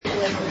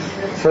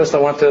First, I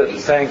want to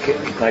thank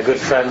my good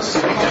friends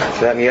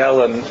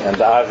Danielle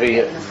and Avi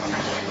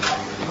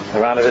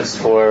Aronovitz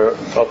for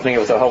opening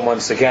with their home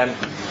once again.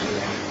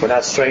 We're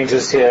not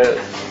strangers here,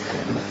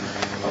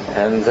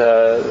 and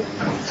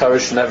Torah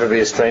should never be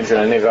a stranger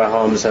in any of our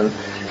homes. And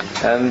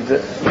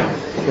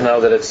you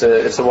know that it's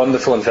a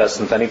wonderful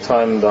investment.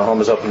 Anytime the home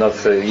is opened up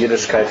for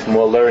Yiddishkeit, for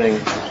more learning,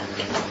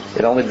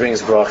 it only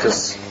brings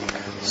brachas.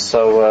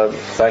 So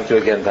thank you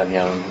again,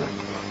 Danielle.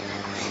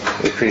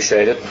 We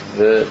appreciate it.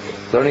 The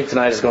learning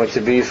tonight is going to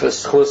be for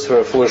schus for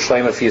a full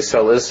shleima for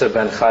Yisrael Issa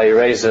ben Chai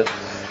Reza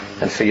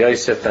and for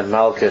Yosef ben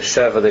Malka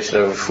Sheva. They should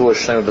have a full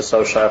shleima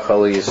b'sol shach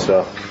Chali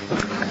Yisrael.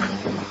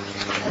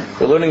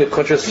 We're learning the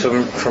kuntras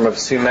from Rav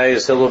Tzvi Meir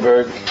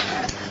Zilberberg,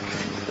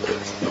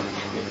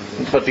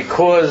 but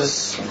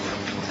because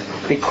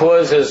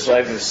as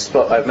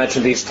I've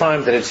mentioned each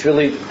time that it's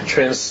really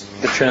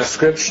the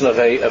transcription of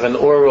an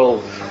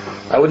oral.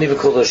 I wouldn't even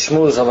call it a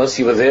shmooze unless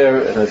you were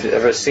there and if you've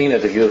ever seen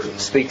it. If you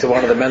speak to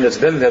one of the men that's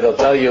been there, they'll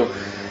tell you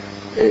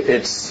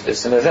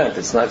it's an event.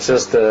 It's not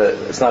just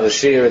it's not a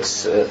shiur.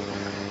 It's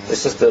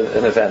just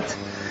an event.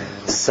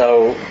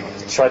 So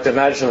try to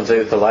imagine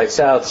the lights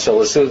out.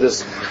 Shalashu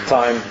this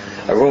time,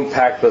 a room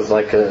packed with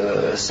like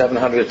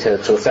 700 to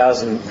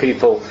 1,000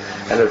 people,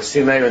 and the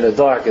Tzvi Meir in the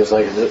dark is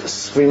like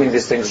screaming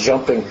these things,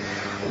 jumping.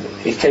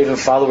 He can't even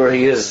follow where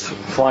he is,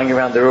 flying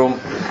around the room.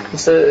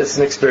 It's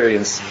an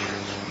experience.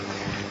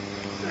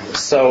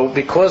 So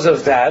because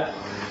of that,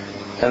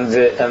 and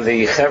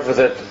the chevra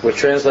that we're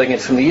translating it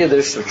from the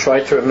Yiddish, we try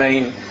to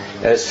remain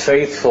as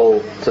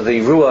faithful to the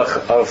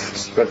ruach of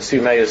Rav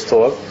Tzvi Meir's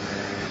talk.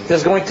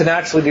 There's going to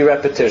naturally be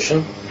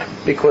repetition,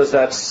 because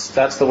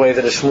that's the way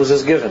that a shmuz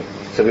is given,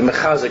 to be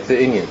mechazik the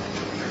inyan.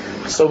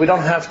 So we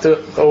don't have to.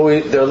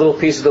 There are little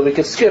pieces that we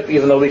could skip,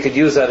 even though we could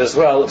use that as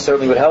well. It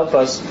certainly would help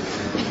us.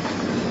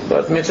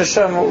 But Mitzvah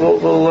Shem,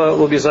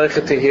 we'll be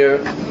zeichet to hear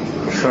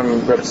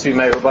from Rav Tzvi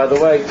Meir. By the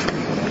way,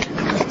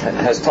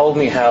 has told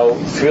me how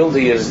thrilled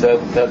he is that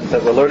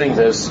we're learning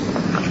this,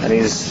 and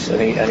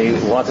he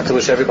wanted to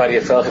wish everybody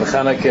a Felach and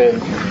Chanukah,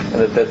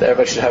 and that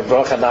everybody should have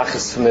bracha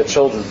nachas from their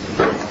children.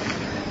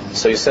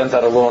 So he sent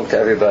that along to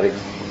everybody.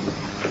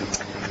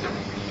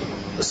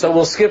 So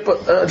we'll skip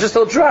just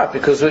a drop,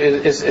 because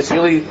it's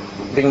really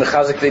being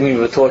mechazik the we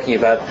were talking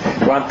about.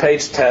 We're on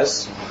page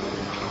test.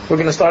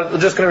 We're just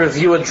going to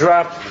review a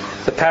drop,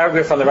 the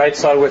paragraph on the right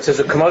side where it says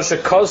Kamosha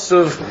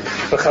Kosuv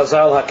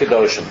v'Chazal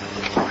HaKadoshim.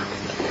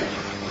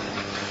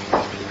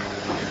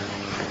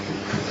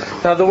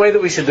 Now, the way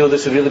that we should do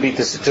this would really be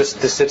to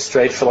sit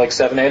straight for like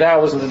 7-8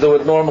 hours and to do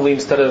it normally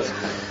instead of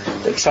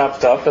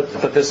chopped up.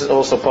 But this is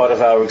also part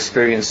of our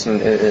experience in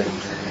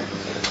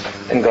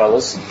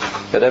Galus,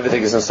 that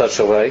everything is in such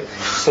a way.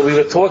 So we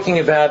were talking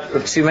about,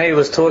 Rav Tzvi Meir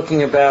was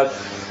talking about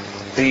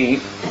the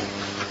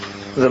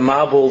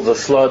Mabul, the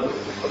flood.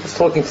 I was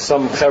talking to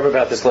some chaver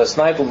about this last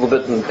night, a little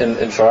bit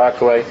in Far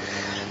Rockaway.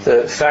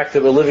 The fact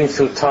that we're living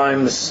through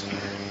times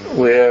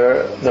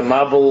where the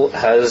Mabul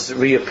has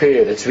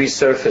reappeared, it's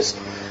resurfaced.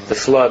 The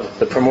flood,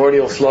 the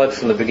primordial flood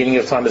from the beginning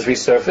of time has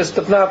resurfaced,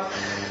 but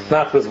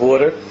not with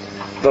water,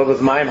 but with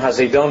Mayim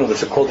Hazedonu,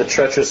 which are called the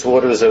treacherous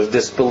waters of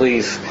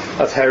disbelief,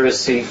 of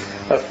heresy,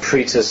 of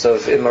pretense,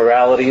 of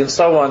immorality, and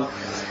so on.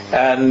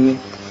 And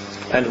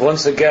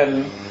once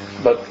again,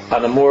 but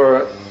on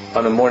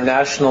a more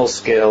national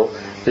scale,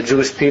 the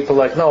Jewish people,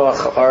 like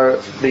Noach, are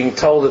being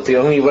told that the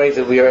only way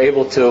that we are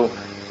able to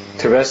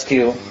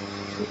rescue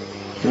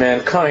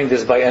mankind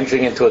is by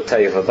entering into a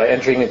teva, by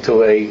entering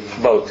into a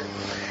boat.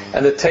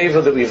 And the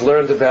teva that we've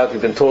learned about,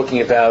 we've been talking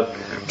about,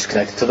 which is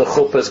connected to the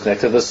chuppahs,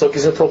 connected to the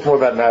sukkahs. We'll talk more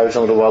about marriage in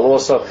a little while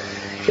also.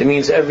 It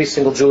means every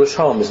single Jewish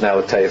home is now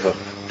a teva.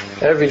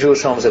 Every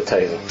Jewish home is a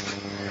teva.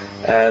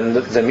 And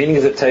the meaning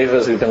of the teva,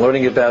 as we've been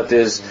learning about,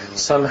 is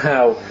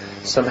somehow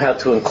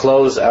to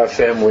enclose our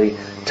family,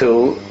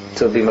 to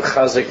be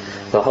mechazik,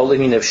 the whole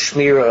meaning of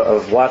shmira,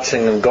 of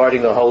watching and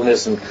guarding the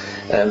holiness and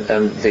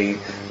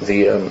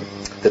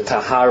the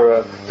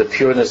tahara, the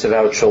pureness of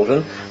our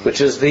children,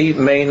 which is the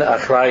main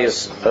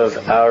achrayus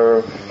of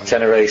our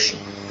generation.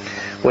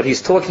 What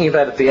he's talking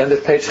about at the end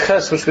of page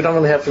Ches, which we don't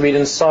really have to read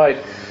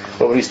inside,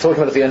 but what he's talking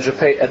about at the end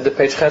of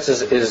page Ches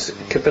is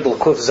Kapitel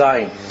Kuf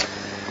Zayin.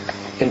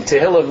 In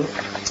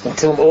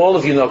Tehillim, all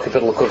of you know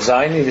Kapitel Kuf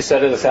Zayin. You've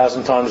said it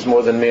 1,000 times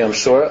more than me, I'm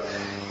sure.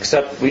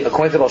 Except,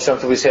 according to Baal Shem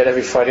Tov, we say it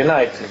every Friday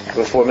night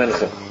before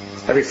Mincha.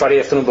 Every Friday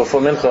afternoon before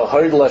Mincha,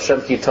 Hoydel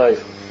Hashem Ki Tov.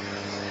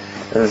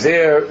 And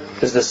there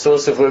is the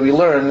source of where we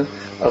learn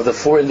of the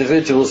 4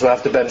 individuals who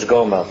have to bench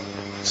Gomel.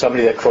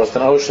 Somebody that crossed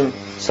an ocean,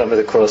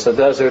 somebody that crossed a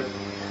desert,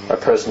 a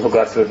person who,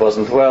 God forbid,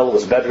 wasn't well,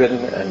 was bedridden,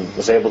 and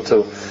was able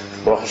to,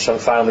 Baruch Hashem,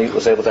 finally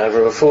was able to have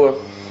a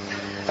refuah,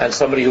 and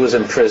somebody who was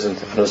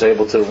imprisoned and was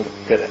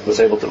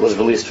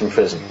released from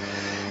prison.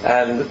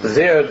 And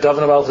there, Daven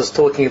Amalth is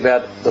talking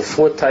about the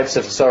 4 types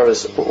of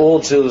tsaras. All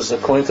Jews,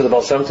 according to the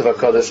Baal Shem Tov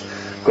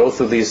HaKadosh, go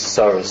through these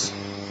tsaras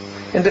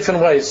in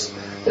different ways.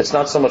 It's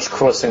not so much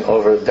crossing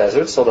over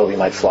deserts, although we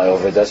might fly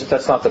over a desert.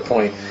 That's not the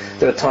point.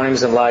 There are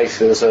times in life.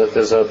 There's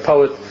a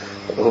poet,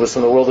 who was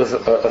from the world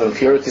of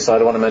impurity, so I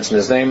don't want to mention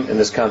his name in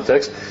this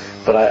context,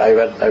 but I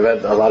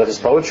read a lot of his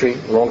poetry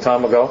a long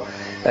time ago,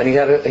 and he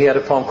had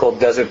a poem called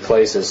Desert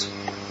Places.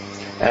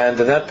 And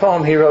in that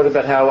poem he wrote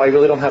about how I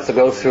really don't have to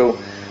go through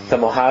the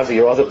Mojave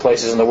or other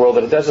places in the world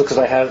that are desert, because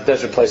I have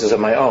desert places of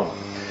my own.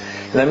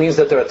 And that means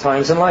that there are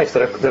times in life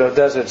that are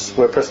deserts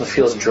where a person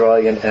feels dry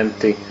and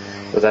empty,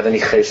 without any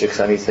cheshik,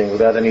 anything,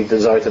 without any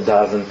desire to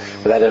daven,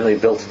 without any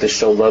ability to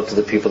show love to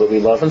the people that we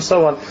love, and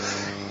so on.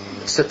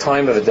 It's the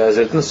time of a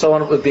desert, and so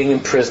on, with being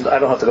imprisoned. I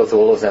don't have to go through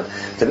all of them.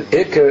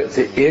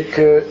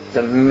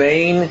 The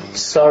main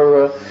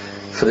sorrow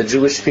for the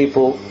Jewish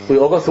people, we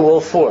all go through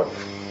all four.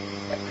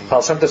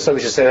 Baal Shem Tov said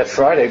we should say that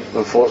Friday,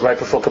 right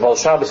before Kabbalah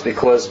Shabbos,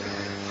 because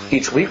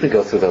each week we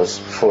go through those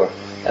four.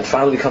 And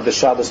finally we come to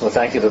Shabbos, and we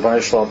thank you to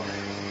Baruch Shalom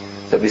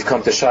that we've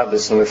come to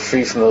Shabbos and we're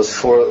free from those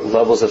four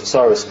levels of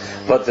tsaros.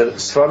 But the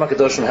Sfarim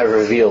HaKadoshim have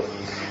revealed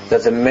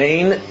that the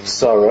main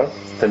sorrow,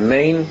 the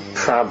main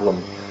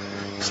problem,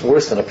 it's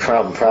worse than a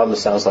problem. Problem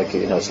sounds like,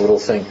 it's a little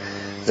thing.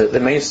 The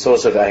main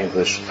source of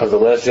anguish of the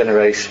last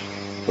generation,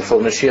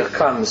 before Mashiach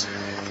comes,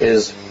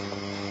 is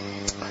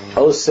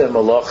Oseh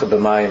Malacha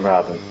B'mayim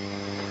Rabim,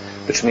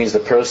 which means the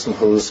person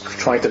who's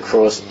trying to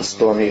cross a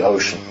stormy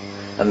ocean,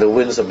 and the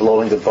winds are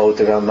blowing the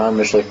boat around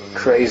Mamish like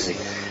crazy,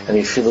 and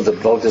you feel that the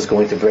boat is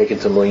going to break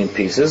into a million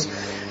pieces.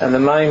 And the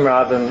Mayim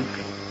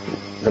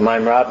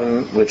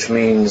Rabim, which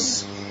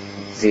means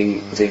the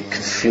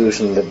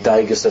confusion, the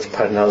daigus of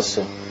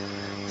Parnasa,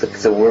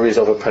 the worries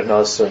over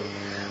Parnasa,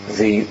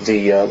 the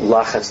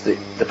lachatz,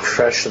 the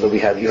pressure that we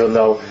have, even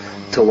though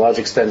to a large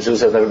extent Jews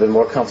have never been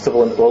more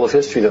comfortable in all of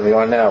history than we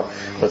are now,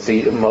 but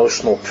the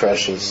emotional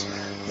pressures,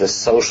 the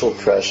social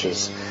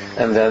pressures.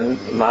 And then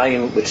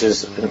Mayim, which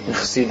is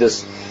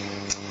Chassidus,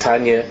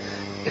 Tanya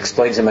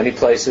explains in many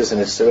places, and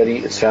it's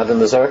found in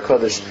the Zohar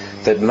Kodesh,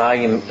 that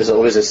Mayim is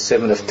always a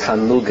simon of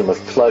tanugim, of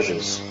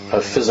pleasures,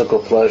 of physical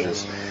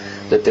pleasures.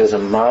 That there's a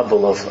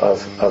marble of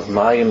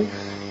Mayim,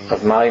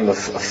 of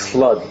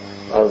flood,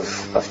 of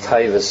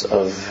taivas,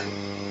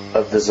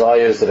 of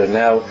desires that are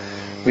now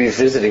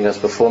revisiting us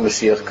before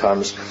Mashiach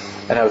comes,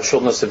 and our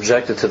children are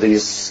subjected to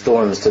these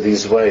storms, to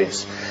these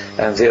waves.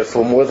 And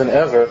therefore, more than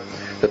ever,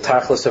 the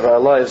tachlis of our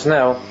lives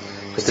now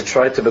is to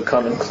try to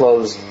become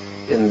enclosed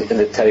in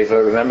the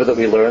teva. Remember that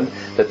we learned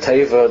that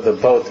teva, the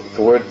boat,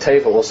 the word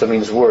teva also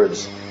means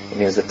words. It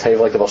means the teva,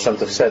 like the Baal Shem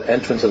Tov said,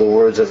 enter into the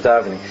words of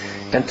davening.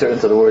 Enter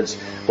into the words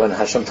when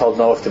Hashem told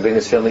Noah to bring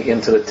his family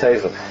into the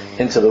teva,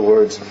 into the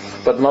words.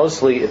 But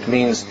mostly it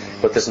means,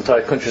 what this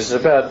entire country is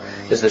about,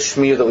 is the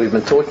shmir that we've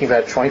been talking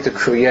about, trying to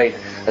create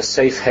a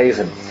safe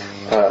haven,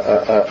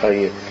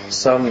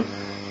 some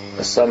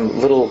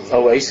little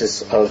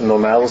oasis of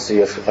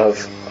normalcy, of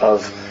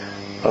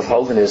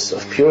holiness,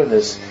 of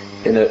pureness,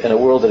 in a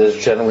world that is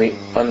generally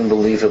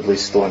unbelievably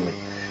stormy.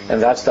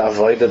 And that's the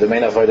avodah, the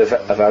main avodah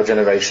of our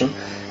generation,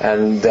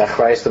 and the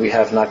achrayus that we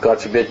have, not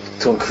God forbid,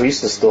 to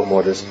increase the storm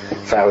waters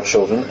for our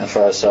children and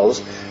for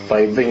ourselves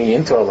by bringing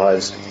into our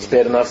lives. It's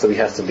bad enough that we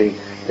have to be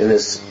in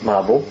this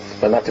marble,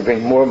 but not to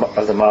bring more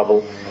of the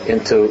marble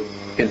into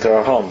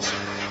our homes.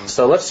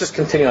 So let's just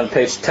continue on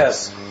page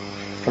Tes.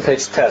 On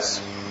page Tes.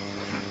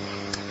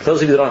 For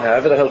those of you who don't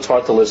have it, I know it's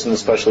hard to listen,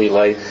 especially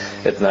late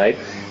at night,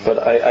 but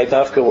I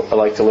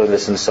like to learn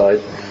this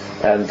inside,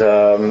 and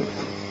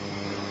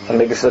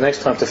maybe for the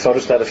next time to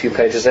focus that a few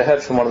pages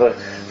ahead from one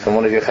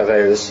of your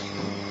chaveros.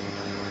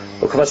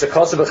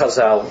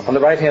 On the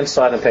right hand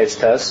side on page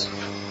Tes,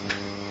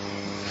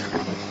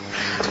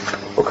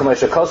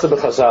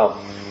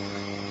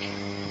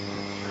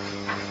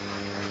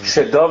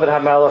 David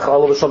HaMelech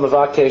Olav Shalom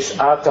Mevakesh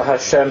Ata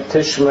Hashem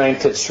Tishmein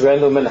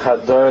Titzrenu Min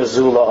Hadar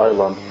Zula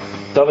Olam.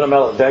 David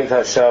HaMelech begged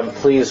Hashem,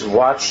 please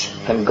watch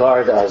and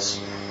guard us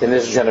in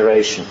this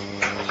generation.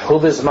 Hu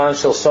Bizman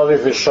Shel Soviv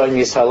Rishoyim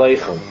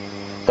Yishaleichim.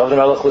 David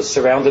HaMelech was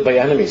surrounded by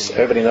enemies.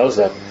 Everybody knows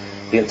that.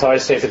 The entire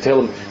Sefer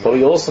Tehillim. But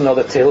we also know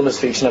that Tehillim is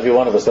for each and every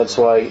one of us. That's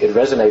why it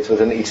resonates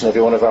within each and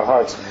every one of our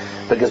hearts.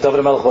 Because David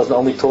HaMelech wasn't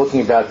only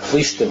talking about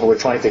Plishtim who were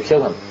trying to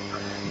kill him.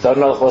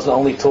 David HaMelech wasn't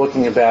only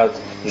talking about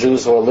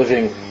Jews who are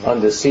living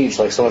under siege,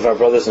 like some of our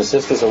brothers and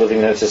sisters are living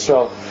in Eretz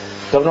Yisrael.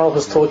 David HaMelech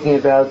was talking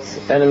about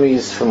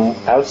enemies from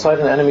outside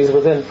and enemies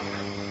within.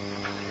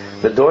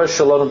 The Dor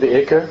Shalom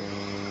Be'ikr,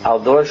 Al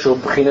Dor Shul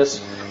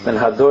B'chinas, and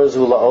Hador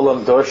Zul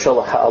Olam Dor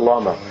Shal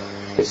Ha'alama.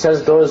 It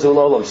says Dor Zul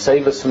Olam,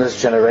 save us from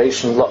this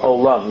generation,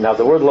 La'olam. Now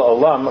the word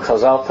La'olam,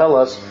 Chazal tell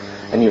us,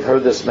 and you've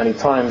heard this many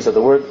times, that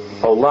the word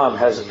Olam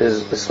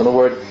is from the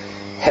word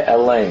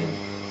He'elam.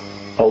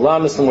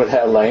 Olam is from the word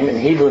He'elam. In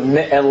Hebrew,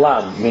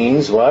 Ne'elam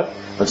means what?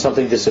 When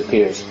something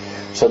disappears.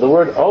 So the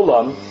word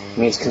Olam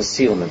means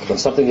concealment, when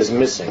something is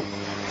missing.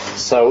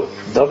 So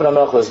David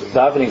HaMelech was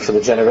davening for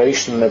the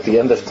generation at the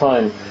end of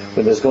time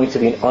when there's going to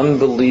be an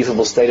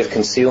unbelievable state of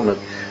concealment,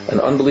 an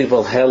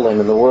unbelievable He'elam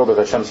in the world of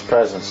Hashem's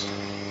presence.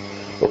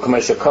 And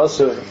my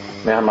children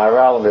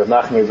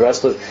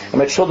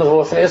have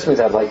often asked me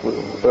that, like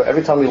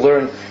every time we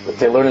learn,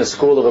 they learn in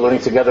school that we're learning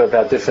together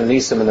about different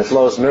nisim and the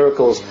flows,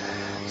 miracles.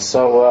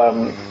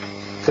 So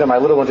my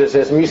little one just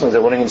asked me recently,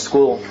 they're learning in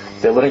school,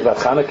 they're learning about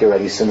Hanukkah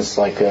already since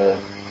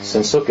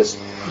Sukkot.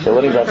 They're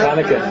learning about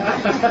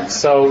Hanukkah.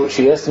 So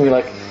she asked me,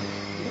 like,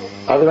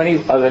 are there any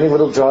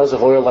little jars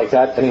of oil like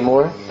that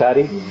anymore,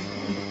 Daddy?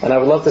 And I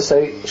would love to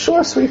say,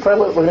 sure, sweet,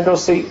 we're going to go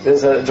see.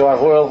 There's a jar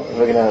of oil.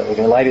 We're going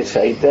to light it for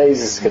 8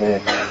 days. We're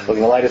going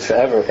to light it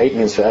forever. 8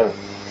 means forever.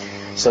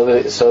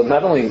 So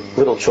not only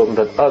little children,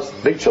 but us,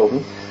 big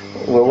children,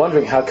 we're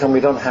wondering how come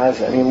we don't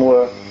have any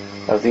more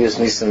of these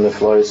Nisim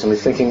Neflois. And we're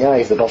thinking,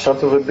 if the Baal Shem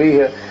Tov would be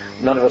here,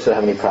 none of us would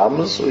have any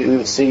problems. We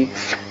would see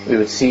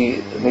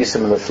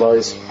Nisim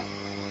Neflois.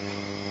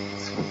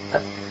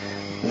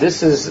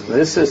 This is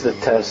the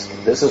test.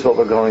 This is what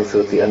we're going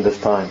through at the end of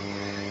time.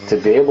 To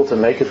be able to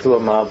make it through a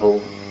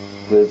Mabul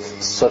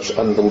with such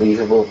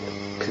unbelievable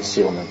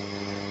concealment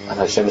on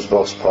Hashem's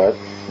Baruch's part,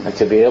 and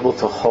to be able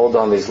to hold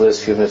on these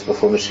last few minutes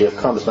before Mashiach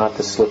comes, not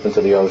to slip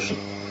into the ocean.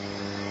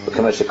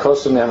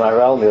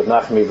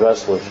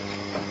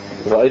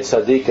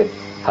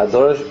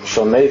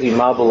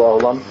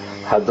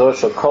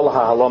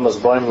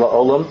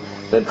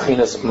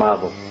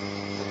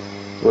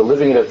 We're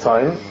living at a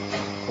time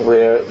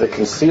where the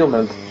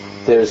concealment,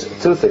 there's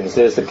two things.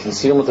 There's the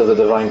concealment of the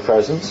divine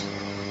presence,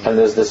 and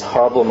there's this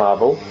horrible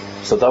Mabul.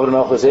 So David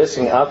Melech was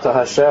asking, Ata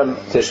Hashem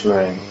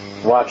Tishmerein.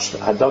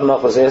 David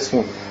Melech was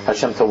asking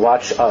Hashem to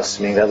watch us,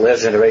 meaning that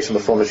last generation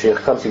before Mashiach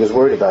comes. He was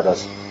worried about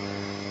us.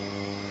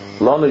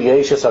 Lanu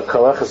Yeshes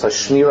HaKoachas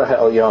HaShmira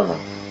HaElyona.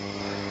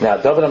 Now,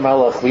 David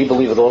Melech, we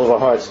believe with all of our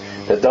hearts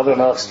that David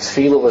Melech's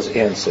tefillah was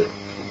answered.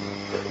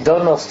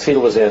 David Melech's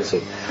tefillah was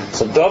answered.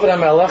 So David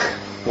Melech,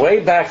 way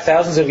back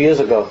thousands of years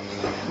ago,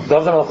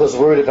 David Melech was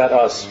worried about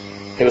us.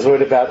 He was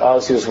worried about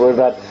us. He was worried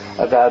about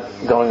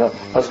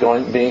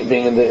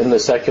being in the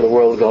secular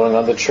world, going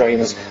on the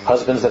trains,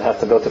 husbands that have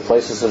to go to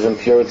places of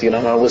impurity. And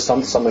I know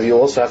some of you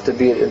also have to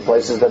be in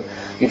places that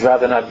you'd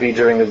rather not be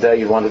during the day.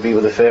 You'd want to be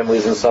with the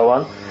families and so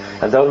on.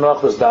 And David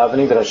Melech was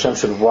davening that Hashem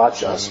should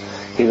watch us.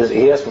 He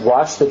has to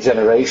watch the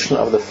generation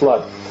of the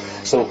flood.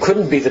 So it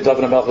couldn't be that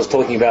David Melech was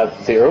talking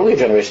about the earlier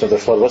generation of the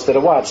flood. What's there to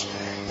watch?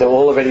 They were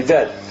all already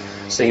dead.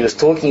 So he was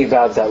talking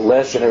about that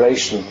last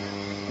generation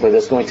where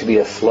there's going to be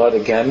a flood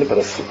again, but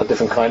a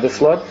different kind of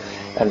flood,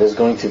 and there's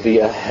going to be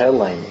a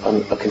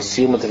helaim, a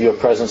concealment of your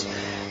presence.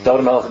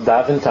 David Melech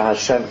daven to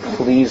Hashem,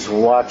 please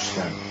watch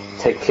them,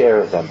 take care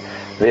of them.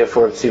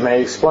 Therefore, Tzimei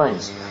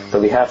explains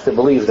that we have to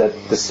believe that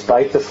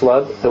despite the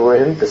flood that we're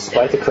in,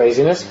 despite the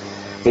craziness,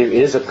 there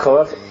is a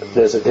koach,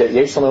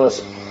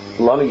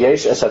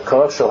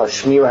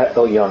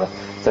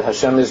 that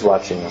Hashem is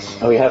watching us,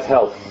 and we have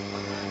help.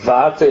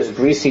 Va'ata is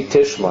brisi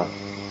tishma,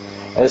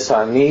 es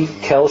ani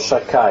kel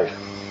shakai.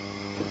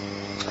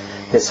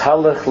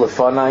 Hishalach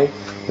lefanai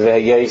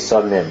ve'yei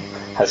samim.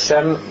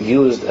 Hashem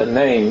used a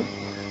name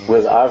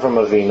with Avram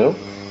Avinu,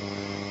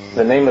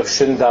 the name of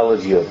Shin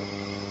Daled Yud.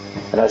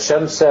 And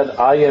Hashem said,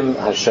 I am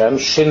Hashem,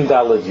 Shin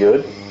Daled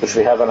Yud, which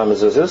we have on our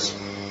mezuzahs,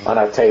 on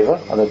our teva,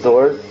 on the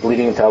door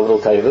leading into our little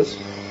tevas.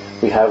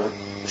 We have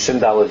Shin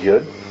Daled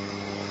Yud.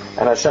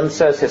 And Hashem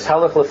says,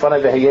 Hishalach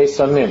lefanai ve'yei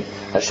samim.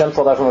 Hashem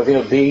told Avram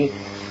Avinu,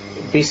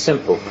 be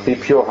simple, be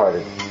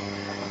pure-hearted.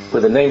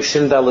 With the name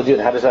Shin Daled Yud,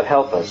 how does that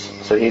help us?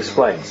 So he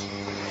explains.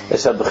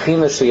 It's a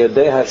bechina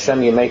sheyadei Hashem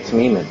yemei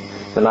tmimin,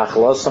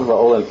 v'nachlosam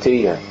la'olam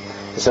tiyah.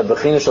 It's a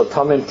bechina shel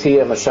tamim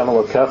tiyah Hashem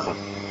elokecha.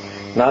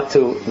 Not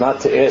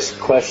to ask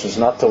questions,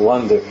 not to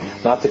wonder,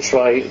 not to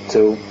try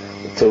to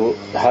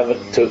have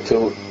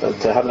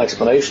an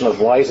explanation of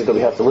why is it that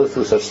we have to live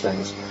through such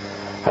things,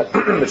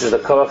 which is the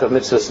koach of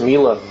mitzvahs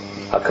milah,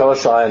 hakoach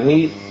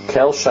sha'ani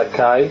kel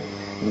shakai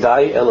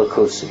dai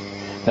elokusi.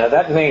 Now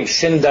that name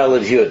Shin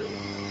Daled Yud,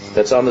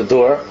 that's on the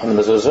door on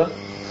the mezuzah,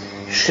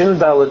 Shin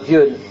Daled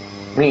Yud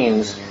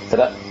means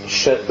that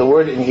the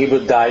word in Hebrew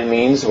dai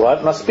means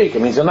what? Must speak.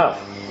 It means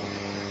enough.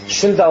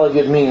 Shin Daled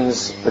Yud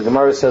means, the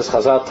Gemara says,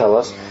 Chazal tell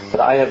us,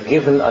 that I have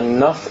given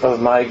enough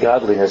of my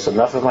godliness,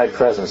 enough of my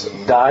presence.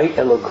 Dai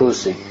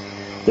elokusi.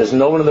 There's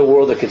no one in the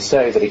world that could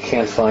say that he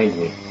can't find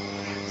me.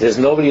 There's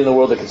nobody in the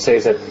world that could say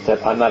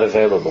that I'm not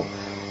available.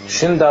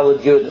 Shin Daled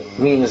Yud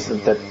means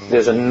that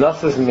there's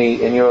enough of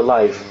me in your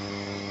life,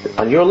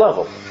 on your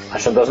level.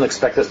 Hashem doesn't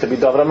expect us to be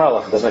David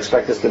Melech, doesn't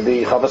expect us to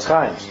be Chavetz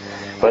Chaims.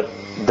 But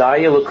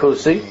Dai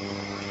elokusi,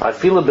 I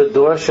feel a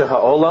bedor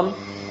sheha'olam,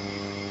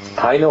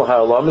 Hainu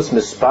ha'olam is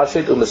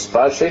mispashet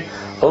u'mispashet,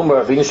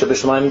 Omer Avinu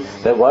Shabishmaim,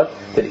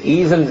 that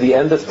even the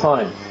end of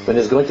time, when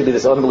there's going to be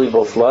this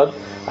unbelievable flood,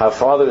 our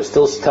Father is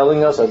still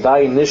telling us,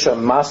 Adai nisha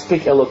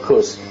maspik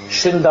elokus,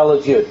 Shin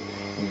Daled Yud,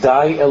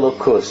 Dai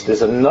elokus.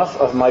 There's enough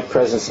of my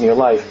presence in your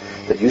life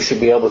that you should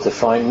be able to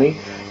find me,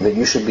 and that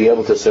you should be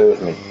able to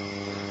serve me.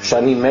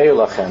 Shani meir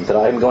lachem, that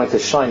I am going to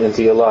shine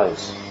into your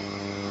lives.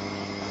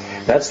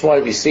 That's why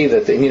we see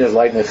that the Indian of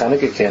lighting the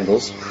Hanukkah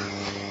candles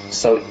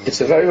So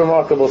it's a very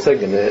remarkable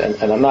thing,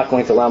 and I'm not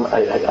going to allow.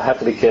 I have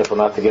to be careful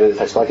not to get it. If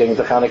I start getting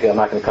into Hanukkah, I'm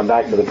not going to come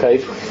back to the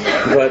page.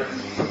 But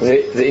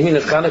the Inyan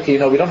of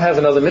Hanukkah, we don't have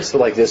another mitzvah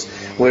like this,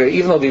 where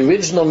even though the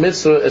original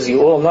mitzvah, as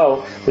you all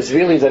know, was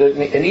really that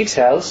in each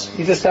house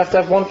you just have to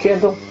have one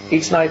candle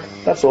each night.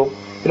 That's all.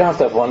 You don't have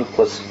to have one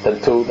plus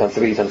then two, then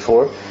three, then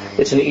four.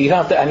 You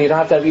don't have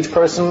to have each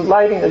person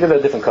lighting. There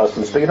are different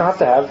customs, but you don't have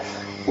to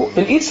have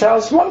in each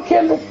house one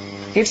candle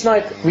each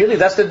night. Really,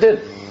 that's the din.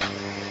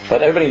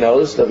 But everybody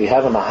knows that we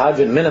have a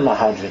mahadrin, min a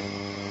mahadrin,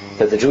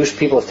 that the Jewish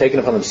people have taken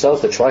upon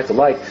themselves to try to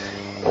light.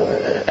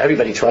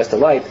 Everybody tries to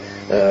light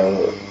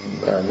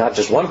not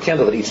just one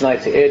candle, but each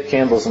night to add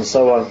candles and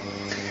so on.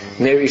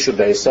 Near Ishu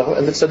Beis.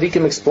 And the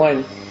tzaddikim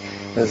explain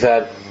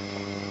that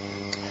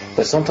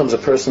sometimes a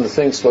person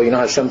thinks, well,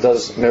 Hashem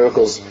does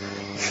miracles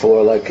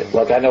for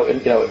like I know,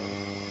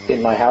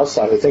 in my house,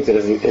 I would think that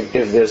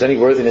if there's any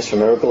worthiness for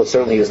miracle, it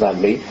certainly is not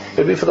me. It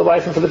would be for the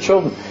wife and for the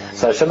children.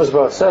 So Hashem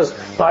Yisbarach says,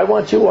 no, I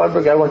want you,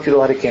 Arberg, I want you to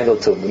light a candle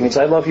too. It means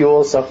I love you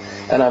also,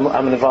 and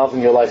I'm involved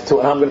in your life too,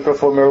 and I'm going to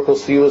perform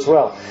miracles for you as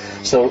well.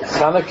 So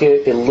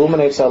Chanukah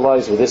illuminates our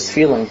lives with this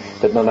feeling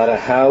that no matter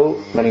how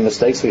many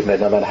mistakes we've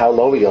made, no matter how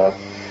low we are,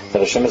 that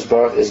Hashem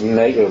Yisbarach is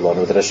Meir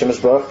Lanu, that Hashem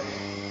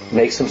Yisbarach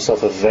makes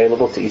himself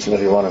available to each and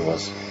every one of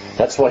us.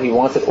 That's why he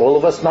wanted all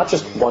of us, not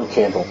just one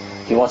candle.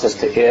 He wants us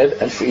to add,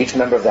 and for each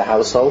member of the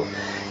household,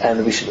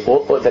 and we should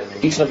that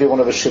each and every one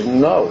of us should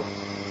know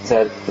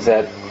that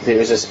there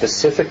is a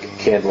specific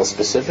candle, a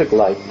specific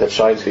light that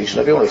shines for each and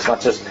every one. It's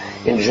not just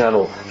in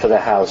general for the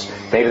house.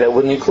 Maybe that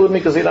wouldn't include me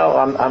because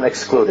I'm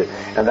excluded,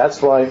 and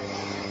that's why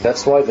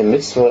the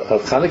mitzvah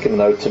of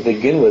Chanukah to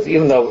begin with,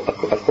 even though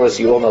of course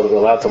you all know that we're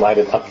allowed to light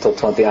it up till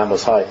 20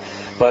 amos high,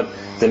 but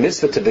the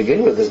mitzvah to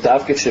begin with is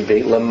davkit should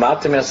be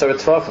lamata me'aseret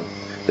tvachim.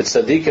 The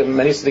tzaddikim,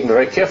 many tzaddikim are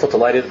very careful to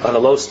light it on a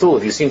low stool.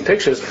 If you've seen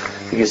pictures, of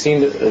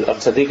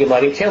tzaddikim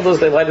lighting candles,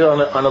 they light it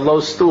on a low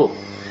stool.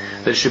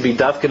 That should be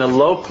davka in a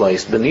low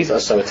place beneath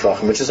asaret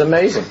tvachim, which is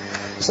amazing.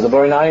 So the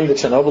Baranayim, the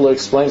Chernobyl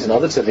explains in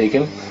other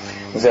tzaddikim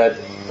that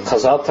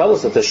Chazal tell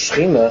us that the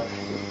Shechina,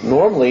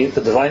 normally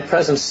the divine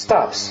presence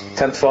stops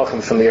 10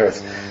 tvachim from the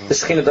earth. The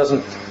Shechina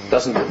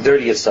doesn't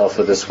dirty itself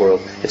with this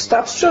world. It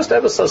stops just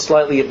ever so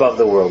slightly above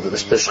the world, the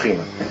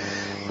Shechina,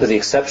 with the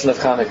exception of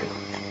Chanukah.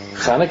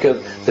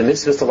 Chanukah, the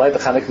mitzvah is to light the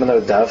Chanukah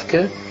menorah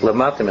davke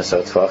lamatim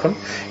esar tvachim,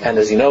 and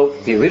as you know,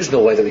 the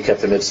original way that we kept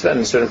the mitzvah, and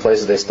in certain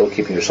places they still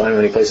keep in Yerushalayim, in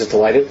many places to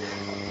light it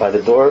by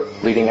the door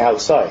leading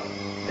outside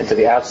into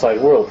the outside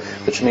world,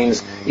 which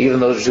means even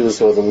those Jews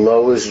who are the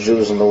lowest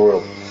Jews in the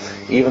world,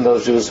 even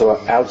those Jews who are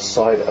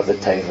outside of the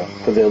Teva,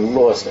 who they're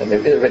lost and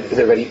they're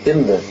already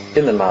in the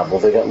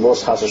Mabul, they got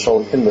lost Chas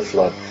v'Sholom in the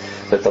flood,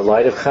 that the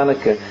light of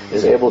Chanukah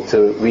is able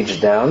to reach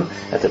down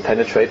and to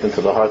penetrate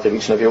into the heart of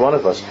each and every one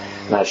of us.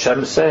 Now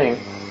Hashem is saying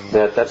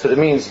that that's what it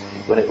means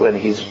when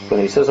he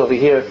says over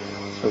here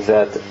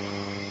that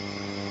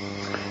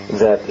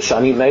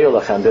Shani Meir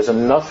Lachem, there's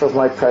enough of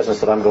my presence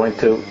that I'm going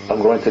to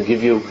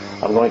give you,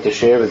 I'm going to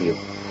share with you.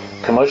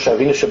 Kamosh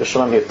Avinu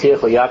Shebeshalom Yevtiach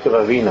Yaakov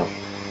Avinu.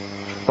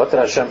 What did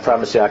Hashem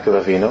promise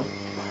Yaakov Avinu?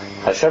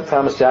 Hashem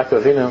promised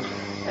Yaakov Avinu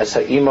as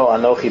Ha'imo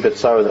Anochi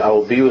B'tzara, that I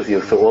will be with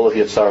you for all of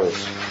your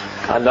tzaras.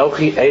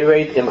 Anochi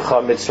Ered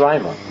Imcha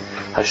Mitzrayim.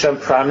 Hashem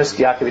promised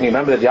Yaakov Avinu.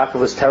 Remember that Yaakov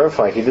was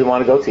terrified. He didn't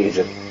want to go to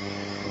Egypt.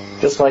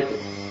 Just like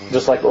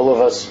all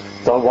of us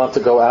don't want to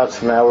go out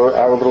from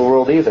our little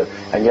world either.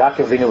 And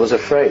Yaakov Avinu was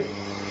afraid.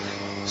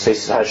 So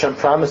Hashem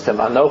promised him,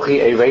 Anochi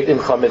Ered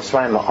Imcha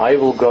Mitzrayim. I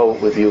will go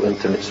with you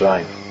into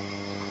Mitzrayim.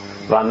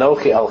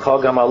 V'anochi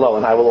alcha gam alo,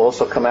 and I will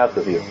also come out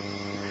with you.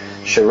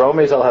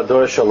 Sheromes al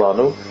hador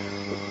shalanu.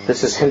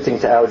 This is hinting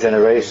to our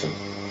generation.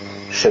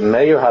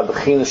 Shemeir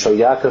habchin shel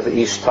Yaakov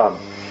ish tam.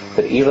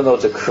 That even though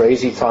it's a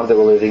crazy time that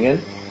we're living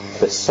in,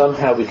 that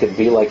somehow we could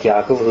be like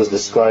Yaakov, who is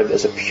described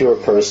as a pure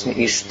person,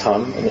 ish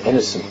tam, an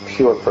innocent,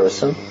 pure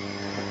person.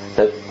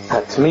 That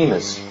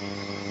hatmimis,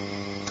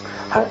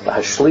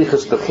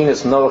 hashlichus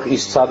bechinas Noach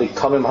ish tzadik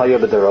tamim hayah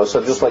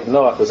b'darosa. Just like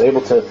Noach was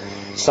able to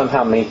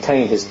somehow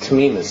maintain his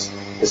tmimis,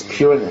 his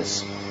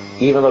pureness,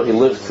 even though he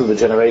lived through the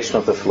generation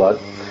of the flood.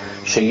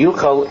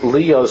 Sheyuchal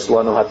liyos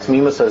lanu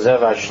hatmimus hazeh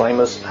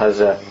v'hashleimus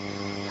hazeh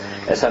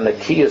es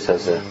hanakiyus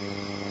hazeh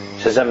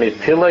shezeh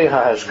mipilei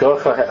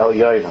ha'hashgocha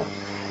ha'elyoina.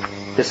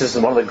 This is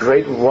one of the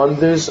great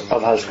wonders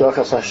of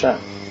Hashgochas Hashem.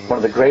 One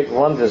of the great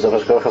wonders of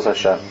Hashgochas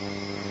Hashem.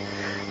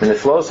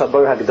 Miniflos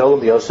habar hagdolim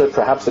b'yosef,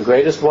 perhaps the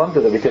greatest wonder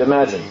that we could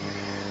imagine.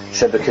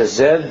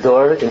 Shebekazeh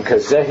dor in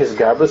kazeh his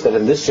garbus, that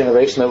in this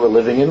generation that we're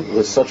living in,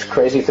 with such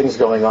crazy things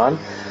going on,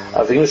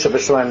 Avinu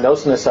Shebeshamayim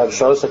Nosen Esav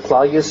Shoros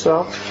HaKlal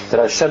Yisrael, that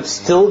Hashem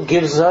still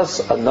gives us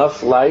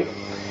enough light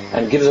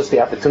and gives us the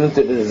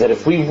opportunity that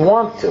if we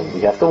want to,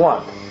 we have to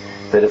want,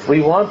 that if we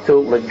want to,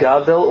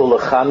 Legadel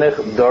Ulechanech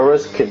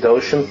Doros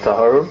Kedoshim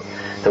Taharim,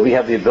 that we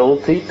have the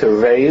ability to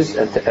raise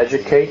and to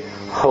educate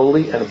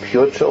holy and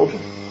pure children,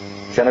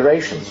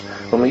 generations.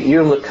 When we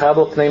hear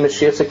Lekabel Pnei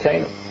Mashiach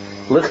Tzedkeinu,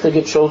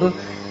 lichtige children,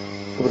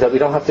 that we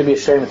don't have to be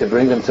ashamed to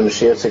bring them to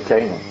Mashiach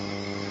Tzedkeinu.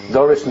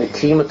 Doros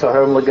Nikim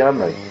Taharim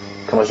Legamrei.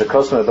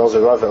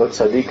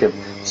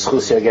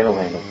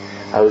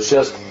 I was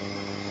just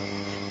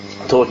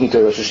talking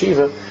to Rosh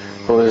Yeshiva,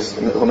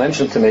 who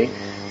mentioned to me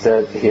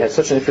that he had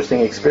such an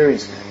interesting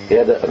experience.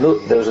 There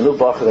was a new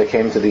bacher that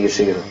came to the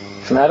yeshiva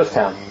from out of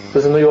town. It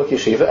was a New York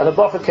yeshiva, and a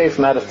bacher came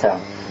from out of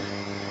town.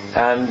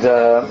 And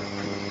the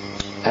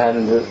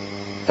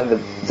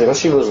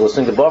Rosh Yeshiva was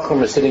listening. The bacher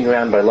was sitting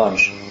around by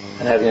lunch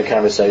and having a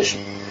conversation.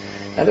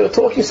 And they were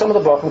talking. Some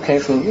of the bacher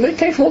came from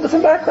all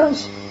different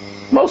backgrounds.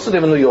 Most of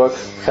them in New York,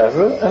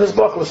 Chavra, and this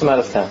bacher was from out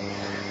of town.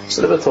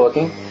 So they were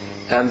talking,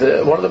 and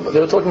they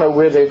were talking about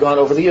where they had gone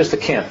over the years to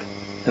camp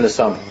in the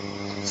summer.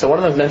 So one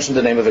of them mentioned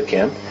the name of a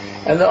camp,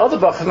 and the other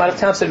bacher from out of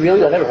town said,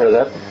 "Really? I never heard of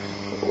that.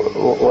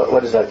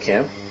 What is that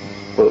camp?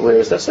 Where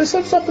is that?" So I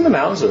said, "It's up in the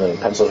mountains, in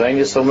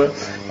Pennsylvania somewhere."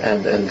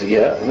 And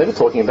they were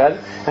talking about it,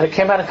 and it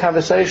came out in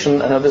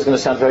conversation. I know this is going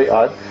to sound very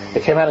odd.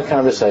 It came out in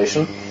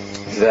conversation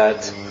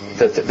that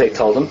they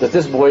told him that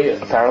this boy,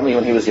 apparently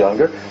when he was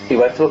younger, he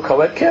went to a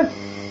co-ed camp.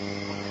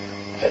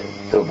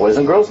 There were boys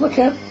and girls in the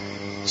camp.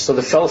 So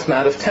the fellow from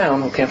out of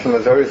town, who came from a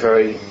very,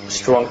 very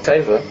strong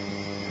teva,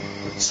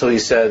 so he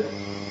said,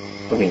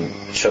 "I mean,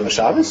 Shem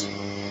Shabbos?"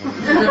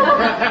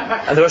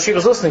 And the Rosh Yeshiva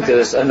was listening to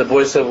this, and the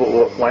boy said,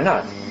 "Well, why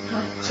not?"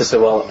 So he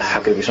said, "Well, how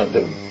could it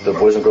be the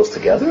boys and girls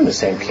together in the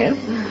same camp?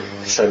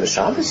 Shem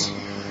Shabbos?"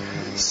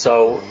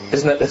 So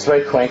it's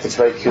very quaint, it's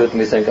very cute, and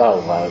we think,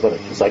 oh wow,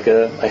 it's like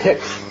a hick,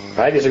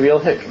 right? He's a real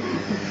hick.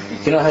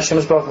 You know,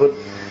 Hashem Baruch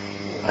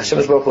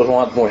would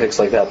want more hicks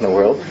like that in the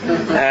world.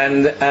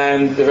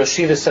 And the Rosh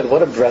Yeshiva said,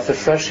 "What a breath of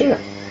fresh air."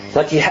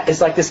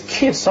 It's like this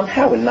kid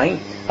somehow in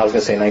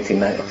 1990,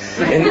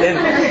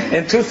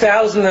 in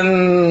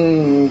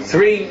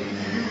 2003,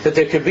 that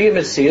there could be a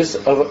Messias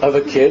of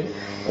a kid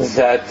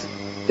that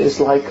is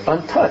like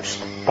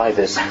untouched by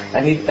this,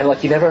 and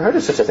he never heard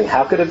of such a thing.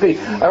 How could it be?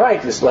 All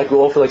right, it's like we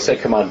all feel like say,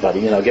 "Come on,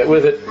 buddy, get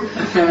with it,"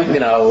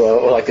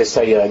 or like they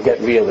say,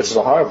 "Get real," which is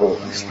a horrible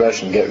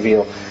expression. Get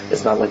real.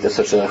 It's not like there's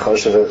such a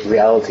choshev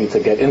reality to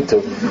get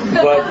into,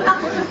 but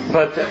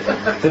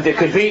there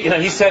could be.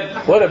 He said,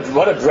 "What a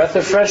breath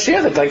of fresh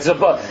air." That there's a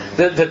bach,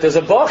 that there's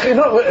a bach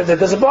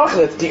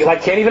that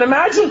can't even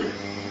imagine.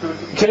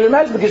 Can't even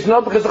imagine because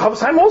the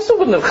Chofetz Chaim also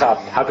wouldn't have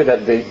chapped. How could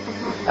that be?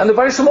 And the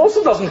Baruch Shem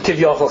also doesn't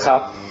kivyochel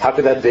chap. How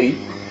could that be?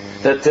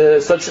 That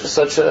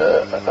such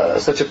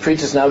a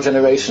preacher's now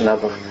generation,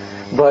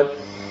 but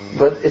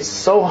it's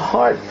so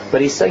hard. But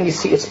he's saying, you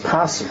see, it's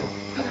possible.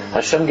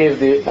 Hashem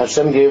gave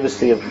us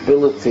the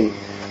ability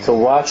to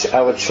watch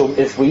our children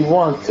if we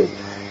want to.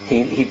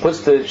 He puts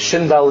the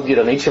shin daled yud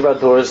on each of our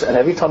doors, and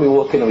every time we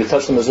walk in and we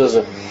touch the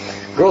mezuzah,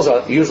 girls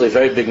are usually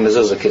very big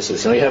mezuzah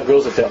kisses. You have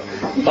girls that are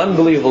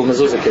unbelievable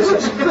mezuzah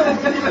kisses.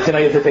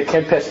 That they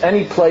can't pass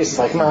any place. It's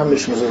like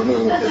mamish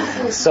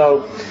mezuzah.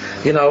 So,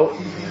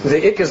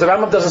 the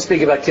Rambam doesn't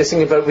speak about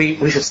kissing, but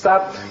we should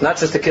stop not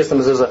just to kiss the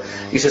mezuzah.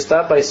 You should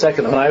stop by a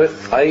second. When I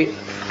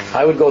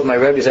would go with my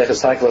Rebbe Zecher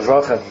Tzaddik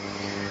Levracha.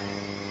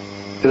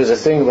 It was a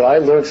thing that I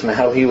learned from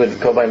how he would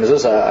go by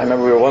mezuzah. I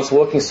remember we were once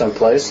walking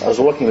someplace. I was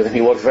walking with him.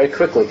 He walked very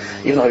quickly,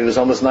 even though he was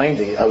almost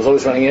 90. I was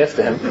always running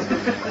after him,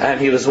 and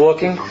he was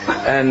walking,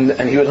 and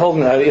he would hold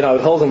me. I would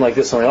hold him like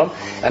this on my arm,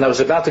 and I was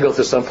about to go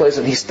through someplace,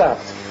 and he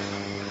stopped.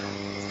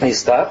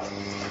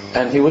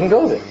 And he wouldn't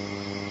go there.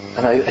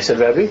 And I said,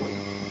 "Rebbe,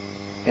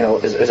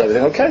 is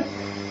everything okay?"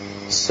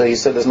 So he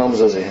said, "There's no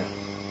mezuzah here.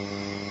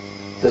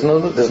 There's no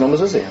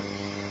mezuzah here."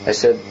 I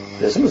said,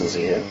 "There's a mezuzah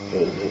here.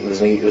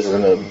 It was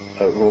in a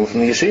room from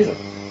the yeshiva.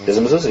 There's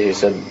a mezuzah." He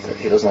said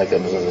he doesn't like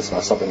that mezuzah. It's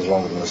not something's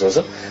wrong with the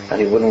mezuzah, and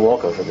he wouldn't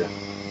walk over there.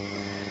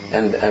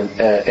 And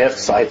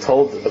after I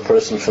told a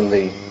person from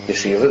the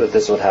yeshiva that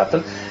this would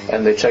happen,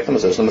 and they checked the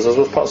mezuzah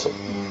was puzzled,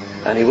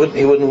 and he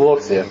wouldn't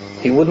walk there.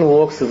 He wouldn't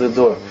walk through the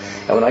door.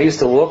 And when I used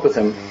to walk with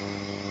him,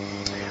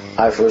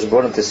 I first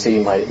brought him to see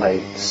my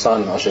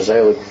son Asher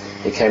Zelig.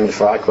 He came in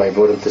for Akba. I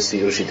brought him to see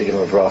Ushi to give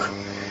him a brach.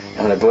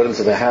 And when I brought him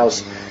to the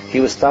house, he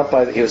would stop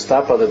by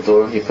the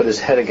door. He put his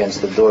head against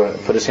the door,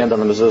 put his hand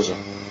on the mezuzah,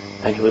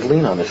 and he would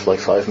lean on it for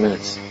like 5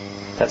 minutes.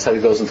 That's how he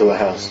goes into a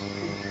house.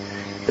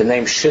 The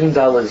name Shin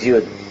Daled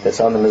Yud that's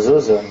on the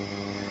mezuzah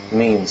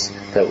means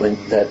that when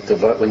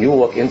you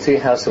walk into your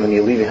house and when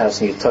you leave your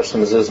house and you touch the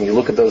mezuzah and you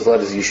look at those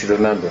letters, you should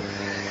remember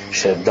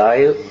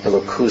Shadai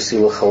Elokusi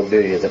L'chol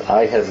Birya, that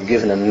I have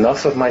given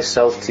enough of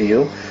myself to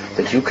you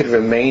that you could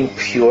remain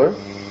pure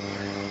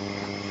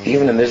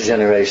even in this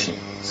generation.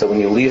 So when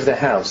you leave the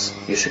house,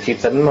 you should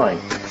keep that in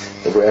mind,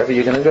 that wherever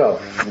you're going to go,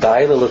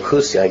 Dai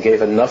L'Lukusi, I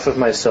gave enough of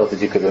myself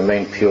that you could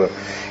remain pure.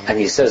 And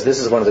he says this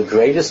is one of the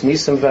greatest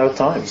nisim of our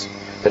times,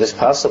 that it's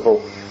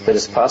possible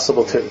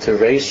to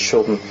raise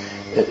children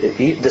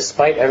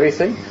despite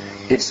everything.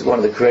 It's one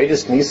of the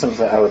greatest nisim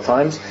of our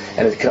times,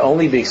 and it can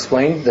only be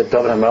explained that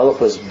David HaMelech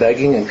was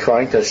begging and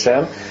crying to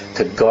Hashem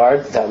to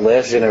guard that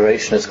last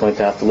generation that's going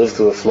to have to live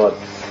through a flood.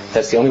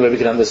 That's the only way we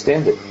can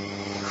understand it.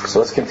 So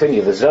let's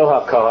continue. The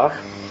Zohar Korach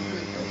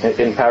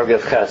in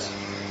paragraph Ches.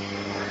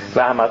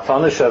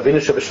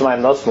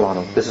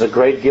 This is a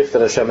great gift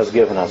that Hashem has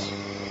given us.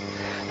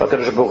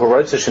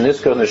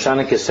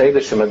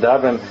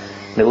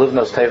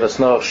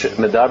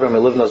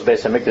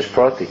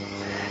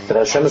 that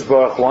Hashem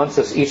Baruch wants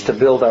us each to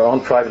build our own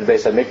private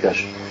Beis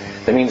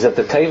HaMikdash. That means that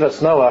the Tevas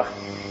Noach,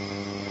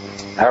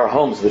 our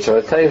homes, which are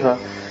a Teva,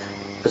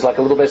 is like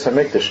a little Beis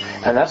HaMikdash.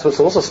 And that's what's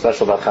also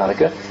special about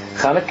Hanukkah.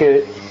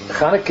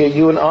 Hanukkah,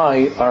 you and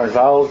I are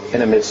involved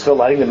in a mitzvah,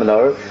 lighting the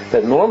menorah,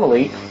 that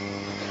normally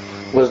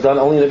was done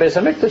only in the Beis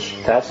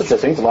HaMikdash. To have such a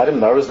thing, to light a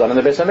menorah, is done in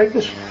the Beis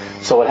HaMikdash.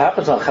 So what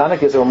happens on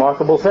Hanukkah is a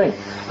remarkable thing.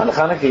 On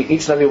Hanukkah,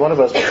 each and every one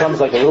of us becomes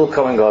like a little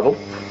Kohen Gadol,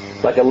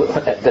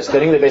 that's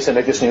getting the Beis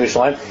HaMikdash in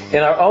Yerushalayim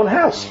in our own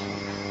house.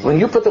 When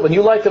you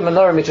light the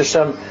menorah, Mitzvah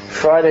Shem,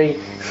 Friday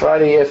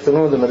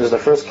afternoon, that is the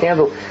first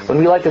candle. When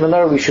we light the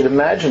menorah, we should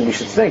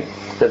think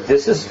that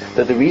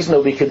the reason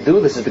that we could do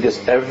this is because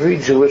every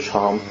Jewish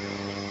home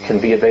can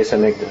be a Beis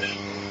HaMikdash,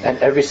 and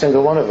every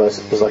single one of us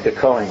is like a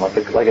Kohen,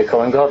 like a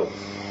Kohen Gadol,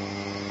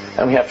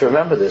 and we have to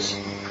remember this.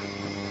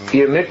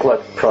 Arei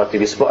Miklat Prati,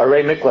 we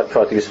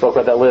spoke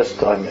about that last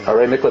time.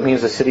 Arei Miklat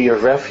means the city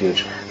of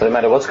refuge. No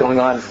matter what's going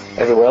on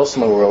everywhere else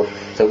in the world,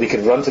 that we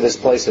can run to this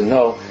place and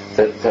know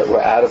that we're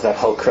out of that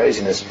whole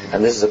craziness,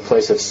 and this is a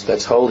place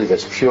that's holy,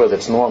 that's pure,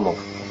 that's normal.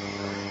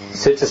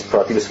 Tzitzis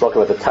Prati, we spoke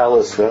about the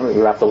talis. Remember,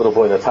 we wrapped the little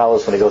boy in the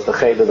talis when he goes to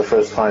Cheder the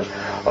first time.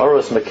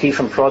 Oros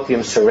Makifim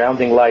Pratium,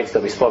 surrounding lights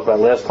that we spoke about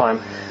last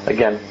time.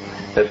 Again,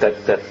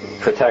 that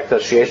protect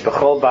us. Sheyesh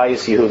b'chol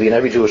bayis Yehudi, in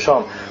every Jewish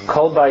home.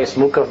 Kol bayis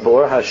mukav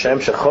bor Hashem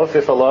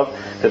shechofif alav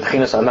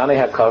b'bchinas ananei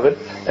hakavod.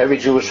 Every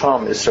Jewish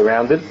home is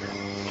surrounded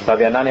by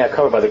the ananei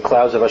hakavod, by the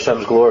clouds of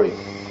Hashem's glory.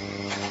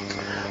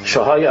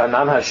 Shahaya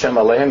anan Hashem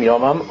alehem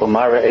yomam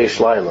umara eish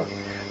laila.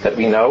 That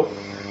we know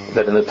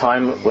that in the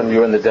time when we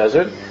were in the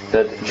desert,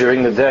 that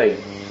during the day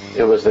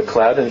it was the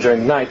cloud, and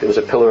during night it was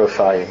a pillar of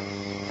fire.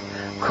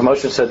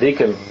 Kamosha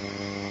tzadikim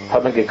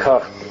haben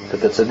gekach. That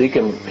the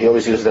tzaddikim, he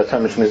always uses that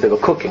term, which means they were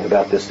cooking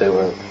about this. They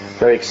were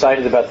very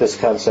excited about this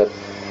concept.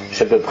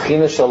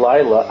 Shebebchina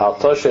shalayla al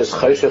toshes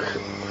chayshich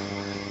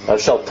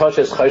shal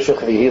toshes chayshich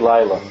v'hi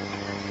layla.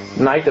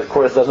 Night, of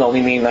course, doesn't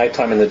only mean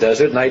nighttime in the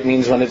desert. Night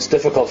means when it's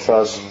difficult for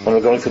us, when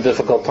we're going through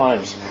difficult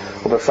times.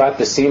 Ubefrat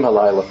b'sim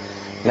halayla.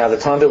 Now,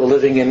 this time that we're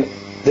living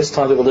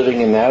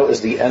in now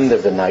is the end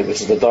of the night,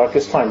 which is the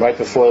darkest time, right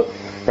before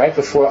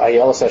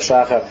Ayelas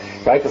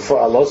HaShachar, right before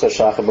Alos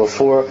HaShachar,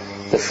 before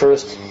the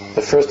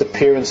first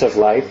appearance of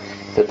light.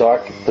 The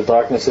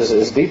darkness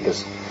is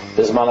deepest.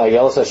 Bizman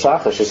Ayelas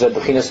HaShachar, she said,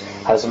 B'chinas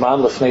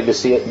Hazman Lefnei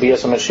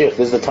Bias HaMashiach.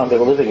 This is the time that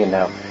we're living in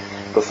now,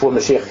 before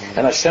Mashiach.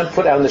 And Hashem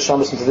put our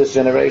neshamas into this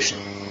generation.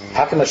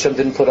 How come Hashem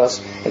didn't put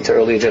us into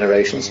earlier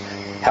generations?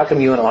 How come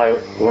you and I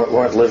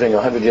weren't living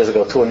 100 years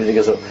ago, 200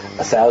 years ago,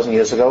 1,000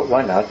 years ago?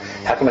 Why not?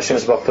 How come Hashem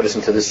Yisbarach put us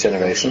into this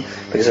generation?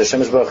 Because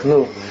Hashem Yisbarach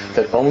knew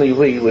that only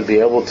we would be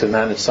able to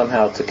manage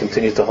somehow to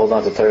continue to hold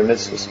on to Torah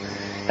mitzvahs.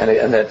 And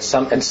it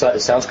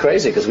sounds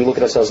crazy because we look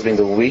at ourselves as being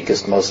the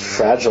weakest, most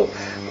fragile,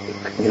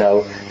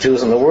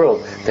 Jews in the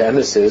world. The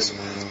emphasis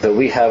is that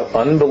we have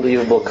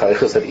unbelievable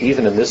kaiches that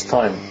even in this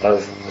time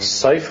of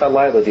Saif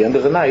Halayla, the end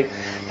of the night,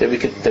 that we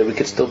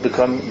could still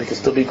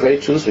be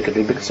great Jews. We could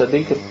be big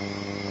tzaddikim.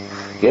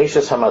 In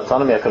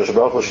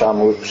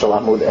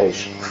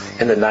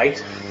the night,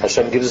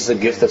 Hashem gives us a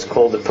gift that's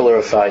called the pillar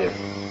of fire.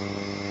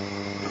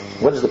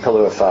 What is the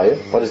pillar of fire?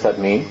 What does that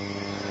mean?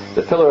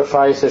 The pillar of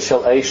fire says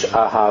Shel Eish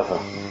Ahava.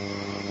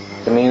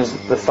 It means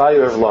the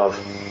fire of love.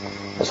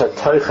 It's a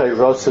Toichei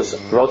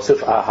Rotzuf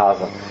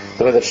Ahava.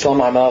 The way that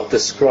Shlomo HaMelech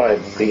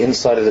described the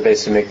inside of the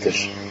Beis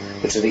HaMikdash,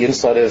 which is the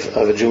inside of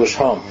a Jewish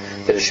home,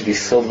 that it should be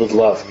filled with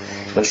love.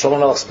 When Shlomo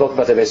HaMelech spoke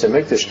about the Beis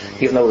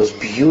HaMikdash, even though it was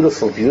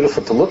beautiful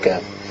to look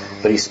at,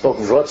 but he spoke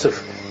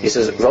Rotzuf, he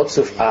says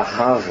Rotzuf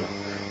Ahava.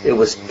 It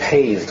was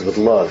paved with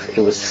love.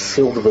 It was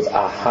filled with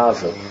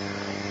Ahava.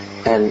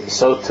 And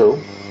so too,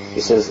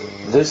 he says,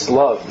 this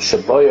love,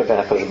 Shaboyer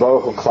ben HaKadosh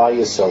Baruch Hu Klal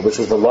Yisrael, which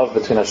was the love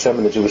between Hashem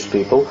and the Jewish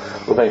people,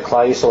 ben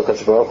Klal Yisrael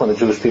HaKadosh Baruch Hu and the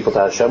Jewish people to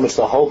Hashem, which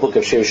the whole book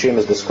of Shir Shim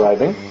is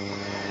describing,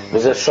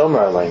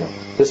 Shomer Aleinu.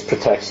 This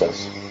protects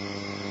us.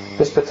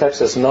 This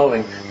protects us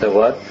knowing that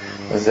what?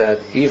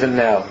 That even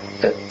now,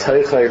 that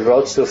Teichei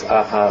Rotzuf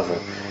Ahava,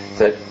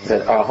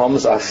 that our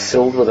homes are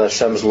filled with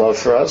Hashem's love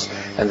for us,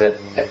 and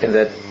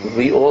that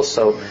we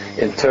also,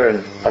 in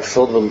turn,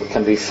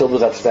 can be filled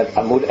with that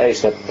Amud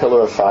Eish, that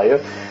pillar of fire.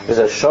 There's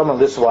a Shomar,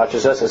 this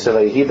watches us, it says,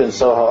 Vayihi ben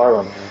Soha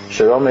Aaron,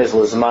 Sheromez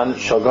Lizman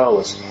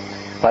Shogalos.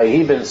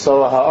 Vayihi ben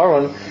Soha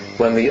Aaron,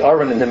 when the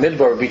Aaron in the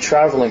Midbar would be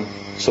traveling,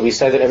 so we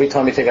say that every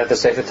time we take out the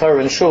Sefer Torah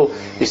in Shul,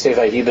 we say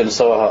Vayihi ben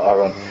Soha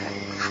Aaron.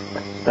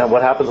 Now,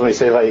 what happens when we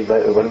say Vayihi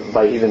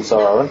ben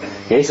Soha Aaron?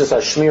 Yesus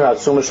Hashmir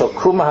Atzuma Shal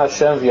Kuma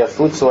Hashem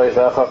V'Yafut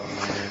Zoevecha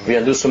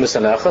V'Yandusu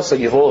Misanecha. So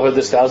you've all heard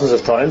this thousands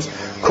of times.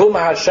 Kuma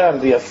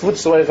Hashem V'Yafut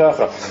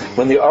Zoevecha.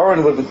 When the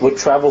Aaron would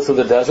travel through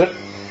the desert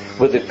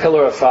with the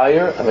pillar of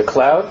fire and the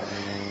cloud,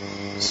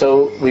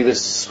 so we would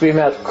scream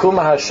out,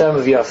 Kuma Hashem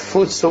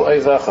V'Yafut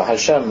Zoevecha.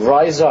 Hashem,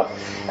 rise up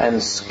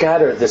and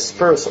scatter,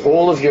 disperse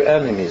all of your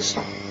enemies.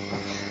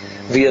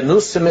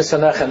 V'Yandusu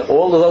Misanecha, and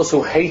all of those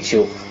who hate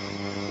you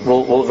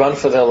will run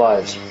for their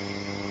lives.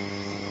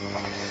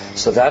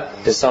 So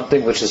that is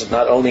something which is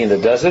not only in the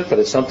desert, but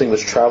it's something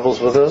which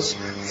travels with us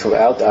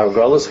throughout our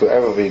gullus,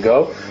 wherever we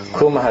go.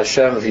 Kuma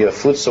Hashem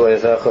v'yafutzu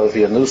eivecha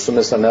v'yanusu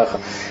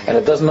misanecha. And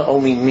it doesn't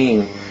only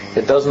mean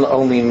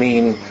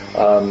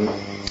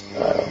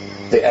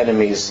the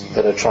enemies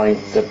that are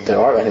trying, that there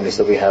are enemies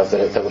that we have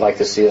that would like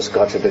to see us,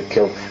 God forbid,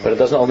 killed. But it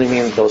doesn't only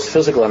mean those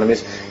physical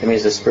enemies, it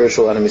means the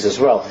spiritual enemies as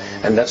well.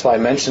 And that's why I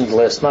mentioned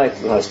last night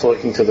when I was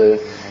talking to the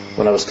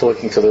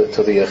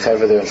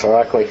Chaver there in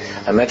Farakway,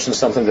 I mentioned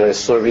something that I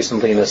saw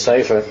recently in a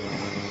Sefer.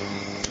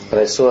 But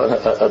I saw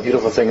a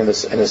beautiful thing in a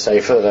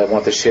Sefer that I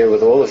want to share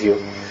with all of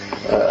you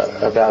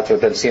about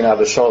Ben Sina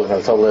Abba Shaul. And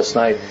I told last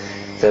night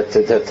that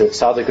the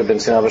Tzaddik Ben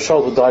Sina Abba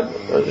Shaul, who died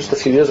just a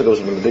few years ago, was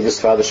one of the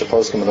biggest Father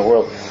Shaposkim in the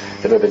world.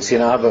 That Ben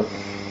Sina Abba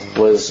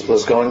was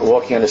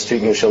walking on the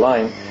street in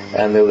Yerushalayim,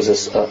 and there was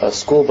a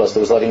school bus that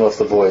was letting off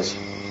the boys,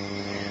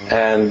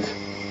 and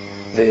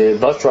the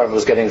bus driver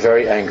was getting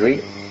very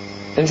angry.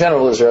 In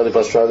general, Israeli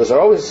bus drivers are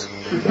always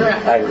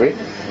angry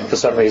for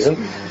some reason.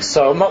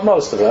 So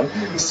most of them.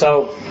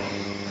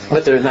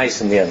 But they're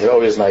nice in the end. They're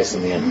always nice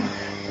in the end.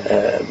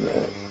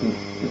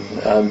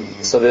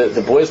 So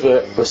the boys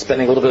were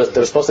spending a little bit.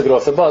 They were supposed to get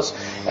off the bus,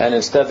 and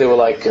instead they were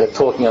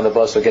talking on the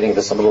bus or getting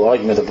into some little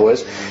argument. The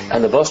boys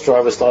and the bus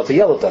driver started to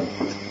yell at them,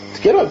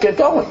 "Get up, get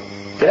going,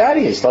 get out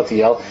of here!" He started to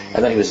yell,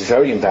 and then he was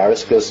very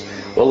embarrassed because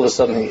all of a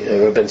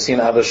sudden Ben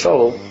Sina Abba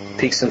Shaul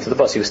peeks into the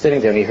bus. He was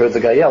standing there and he heard the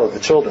guy yell at the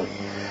children.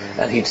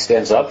 And he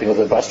stands up,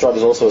 the bus driver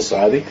is also a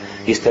Saudi.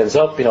 He stands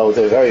up,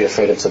 they're very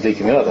afraid of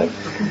tzaddikim, that.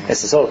 He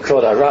says, "Oh,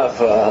 Kvod Harav,"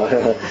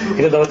 he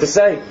didn't know what to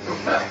say.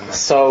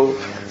 So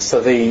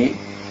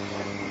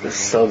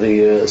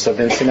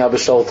Ben Sina Abba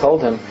Shaul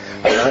told him,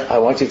 I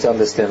want you to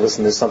understand,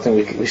 listen, there's something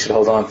we should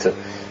hold on to.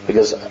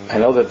 Because I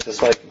know that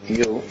just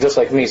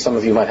like me, some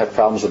of you might have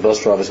problems with bus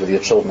drivers with your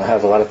children. I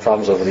have a lot of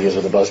problems over the years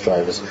with the bus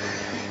drivers.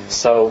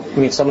 So,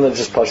 some of them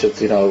just push it,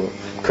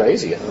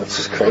 crazy. It's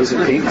just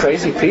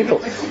crazy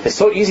people. It's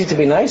so easy to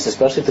be nice,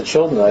 especially to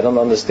children. I don't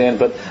understand,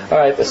 but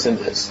alright, that's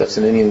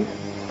an Indian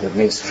that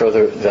needs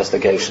further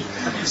investigation.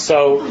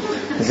 So,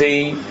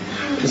 the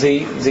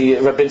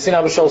Rabbi Sina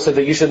Abba Shaul said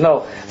that you should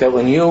know that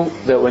when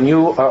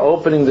you are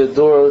opening the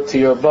door to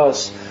your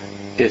bus,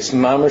 it's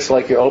mamish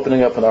like you're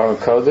opening up an Aron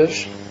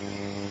Kodesh,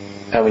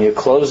 and when you're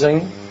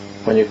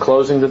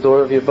closing the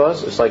door of your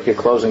bus, it's like you're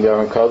closing the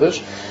Aron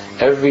Kodesh.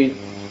 Every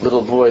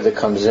little boy that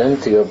comes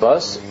into your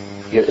bus,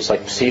 it's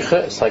like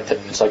psicha,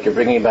 it's like you're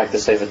bringing back the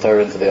Sefer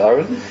Torah into the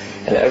Aron,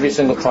 and every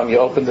single time you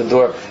open the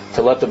door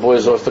to let the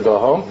boys off to go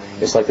home,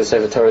 it's like the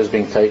Sefer Torah is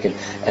being taken,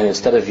 and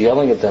instead of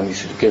yelling at them, you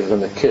should give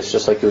them a kiss,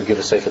 just like you would give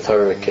a Sefer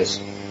Torah a kiss.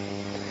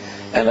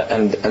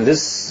 And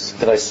this,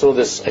 that I saw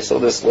this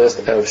last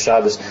Erev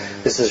Shabbos,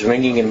 this is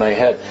ringing in my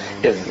head.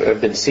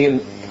 If Ben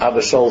Sina Abba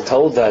Shaul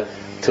told that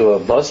to a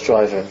bus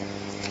driver,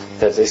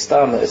 that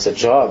it's a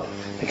job,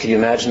 and can you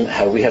imagine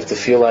how we have to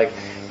feel like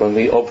when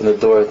we open the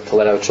door to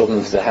let our children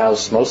into the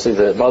house? Mostly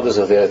the mothers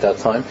are there at that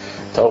time,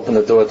 to open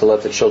the door to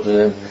let the children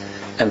in,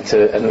 and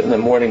in the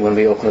morning when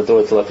we open the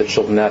door to let the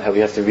children out, how we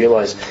have to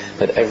realize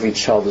that every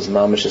child is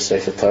mamish a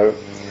Sefer Torah,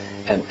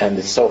 and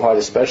it's so hard,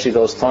 especially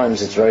those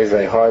times. It's very,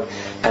 very hard,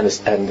 and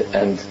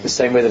the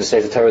same way that the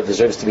Sefer Torah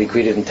deserves to be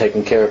greeted and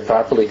taken care of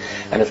properly,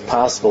 and if it's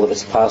possible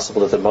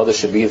that the mother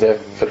should be there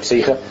for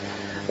psicha.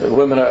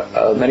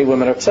 Many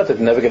women are upset that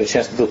they never get a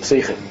chance to do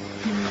psicha.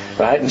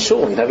 Right? In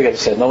shul, you never get to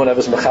say, no one ever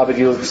is mechabed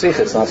you with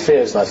psicha. It's not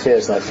fair.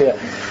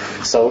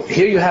 So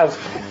here you have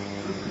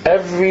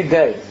every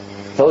day,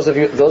 those of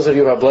you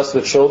who are blessed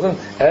with children,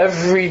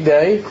 every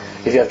day,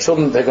 if you have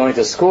children, they're going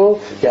to school,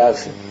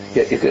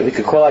 we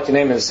could call out your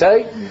name and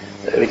say,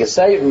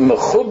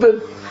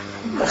 mechubed,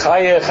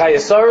 Chaya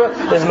Sarah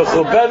is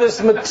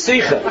mechubedus mit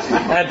psicha,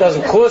 and it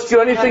doesn't cost you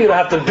anything. You don't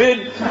have to bid.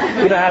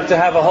 You don't have to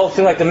have a whole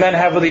thing like the men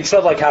have with each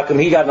other. Like how come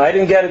he got and I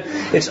didn't get it?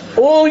 It's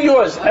all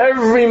yours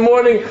every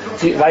morning.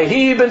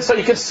 Vayhi ben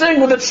you could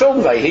sing with the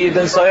children. Vayhi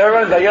ben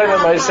Sayara and Vayhi ben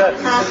Moshe.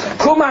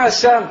 Kuma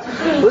Hashem.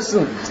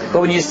 Listen, but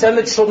when you send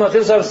the children out,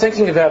 this is what I was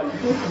thinking about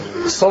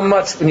so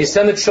much. When you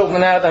send the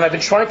children out, and I've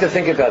been trying to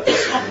think about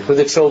this with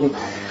the children.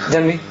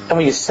 And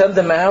when you send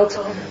them out,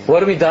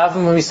 what do we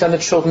daven when we send the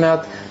children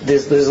out?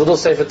 There's little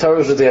Sefer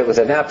Torahs with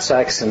their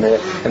knapsacks and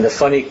the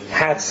funny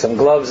hats and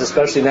gloves,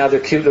 especially now they're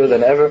cuter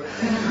than ever.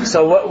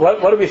 So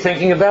what are we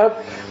thinking about?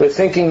 We're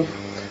thinking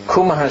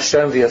Kuma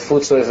Hashem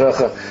v'yafutzu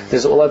eivecha. This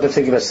is all I've been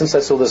thinking about since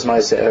I saw this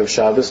Ma'aseh Erev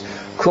Shabbos.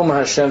 Kuma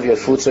Hashem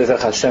v'yafutzu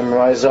eivecha. Hashem,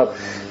 rise up,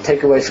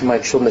 take away from my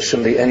children there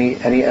shouldn't be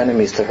any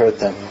enemies to hurt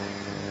them.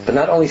 But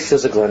not only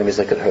physical enemies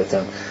that could hurt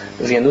them.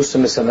 I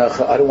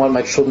don't want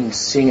my children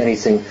seeing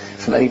anything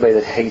from anybody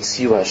that hates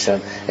you,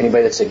 Hashem.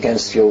 Anybody that's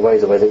against your way,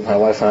 the way that my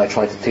wife and I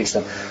try to teach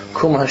them.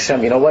 Kum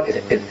Hashem, you know what?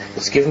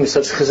 It's giving me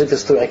such chizik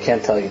this story, I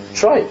can't tell you.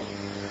 Try it.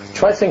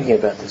 Try thinking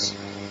about this.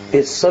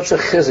 It's such a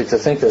chizik to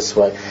think this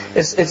way.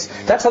 That's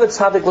how the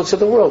tzaddik looks at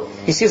the world.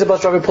 He sees a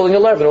bus driver pulling a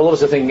lever, and all of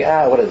us are thinking,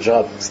 what a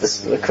job.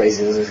 This is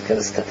crazy, this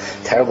is a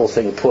terrible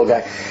thing, a poor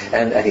guy.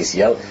 And he's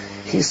yelling.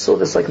 He saw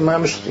this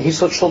he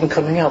saw children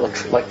coming out,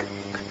 like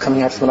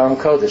coming out from an Aron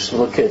Kodesh,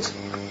 little kids.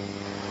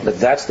 But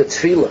that's the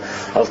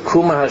tefillah of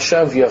Kuma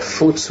Hashem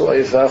v'yafutzu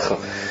oivecha,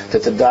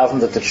 that the daven,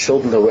 that the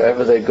children, that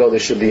wherever they go, they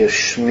should be a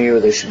shmir,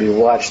 they should be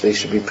watched, they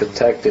should be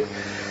protected.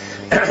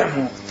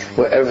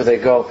 Wherever they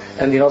go.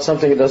 And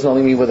something, it doesn't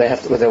only mean where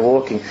they're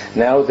walking.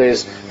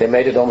 Nowadays, they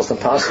made it almost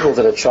impossible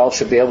that a child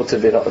should be able to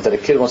that a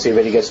kid, once he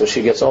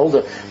she gets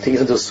older, to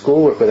even do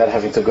schoolwork without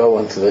having to go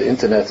onto the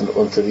internet and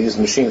onto these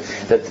machines.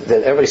 That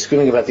everybody's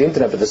screaming about the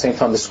internet, but at the same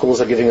time the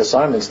schools are giving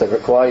assignments that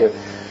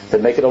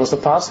make it almost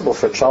impossible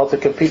for a child to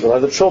compete with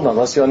other children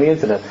unless you're on the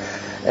internet.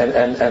 And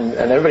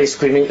everybody's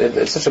screaming.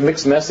 It's such a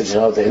mixed message.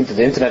 The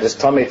internet is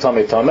Tomei.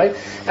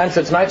 And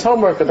for tonight's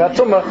homework about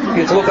Tumah,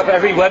 you have to look up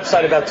every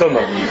website about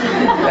Tumah.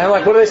 And I'm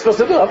like, what are they supposed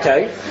to do?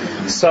 Okay,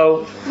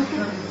 so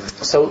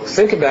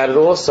think about it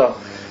also,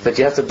 that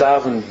you have to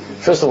daven.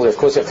 First of all, of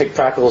course, you have to take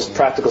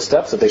practical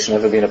steps, that they should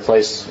never be in a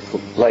place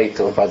late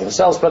or by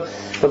themselves. But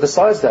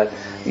besides that,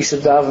 you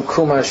should daven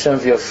Kuma Hashem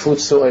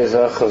v'yafutzu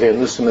oivecha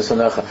v'yanusu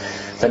misanecha.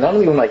 That not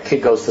only when my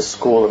kid goes to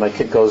school, and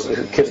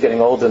kids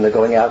getting older and they're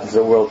going out into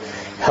the world,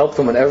 help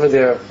them whenever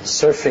they're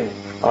surfing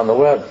on the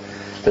web,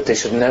 that they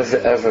should never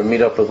ever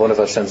meet up with one of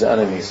Hashem's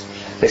enemies.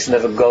 They should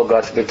never go,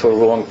 God forbid, to a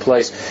wrong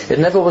place. It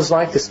never was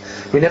like this.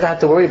 We never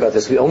had to worry about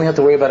this. We only had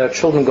to worry about our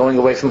children going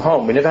away from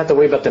home. We never had to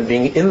worry about them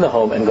being in the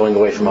home and going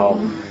away from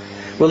home.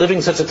 We're living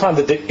in such a time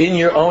that they're in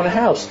your own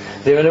house.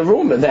 They're in a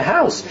room in their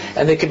house,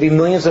 and they could be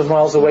millions of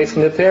miles away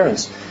from their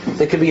parents.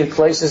 They could be in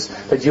places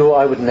that you or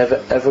I would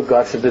never ever,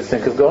 God forbid,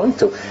 think of going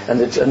to.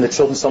 And the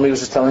children, somebody was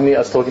just telling me, I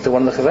was talking to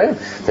one of the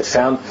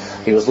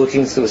Chaveim, he was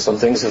looking through some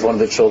things of one of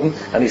the children,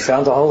 and he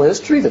found a whole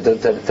history that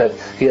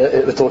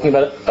we're talking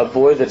about a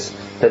boy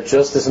that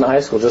just is in high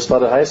school, just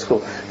started high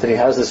school, that he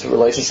has this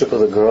relationship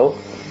with a girl,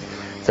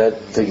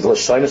 that the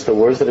lashonos, the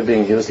words that are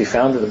being used, he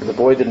found that the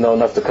boy didn't know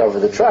enough to cover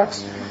the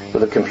tracks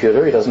with a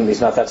computer.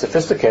 He's not that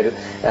sophisticated,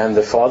 and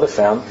the father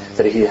found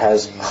that he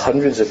has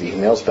hundreds of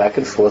emails back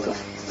and forth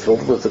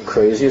filled with the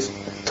craziest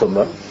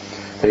tumah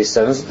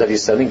that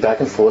he's sending back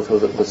and forth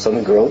with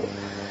some girl,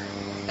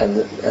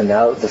 and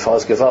now the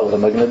father's give up. What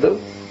am I going to do?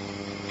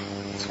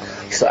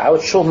 So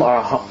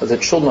the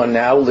children are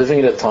now living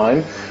at a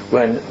time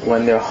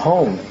when they're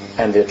home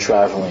and they're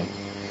traveling.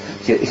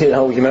 You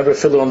remember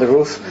Fiddler on the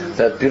Roof,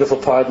 that beautiful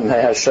part when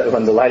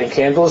they're lighting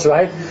candles,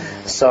 right?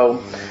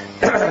 So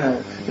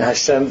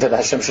Hashem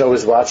should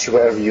always watch you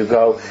wherever you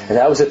go, and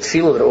that was a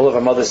tefillah that all of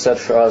our mothers said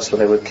for us when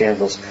they lit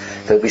candles,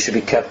 that we should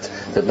be kept,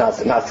 that not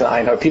the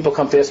Ayin Hara. People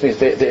come to ask me,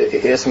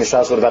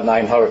 Shas, what about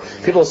Ayin Hara?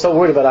 People are so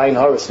worried about Ayin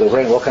Hara, so they're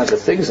wearing all kinds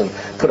of things and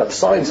put up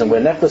signs and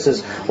wear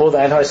necklaces. All the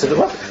Ayin Hara said,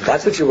 what?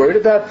 That's what you're worried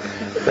about?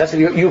 That's what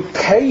you're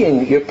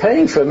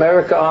paying for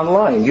America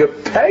Online. You're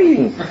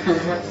paying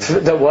for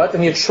the what?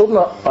 And your children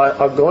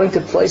are going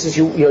to places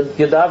you're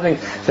davening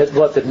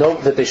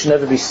that they should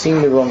never be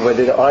seen the wrong way.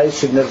 Their eyes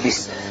should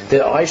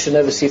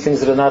never see things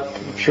that are not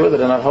pure, that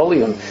are not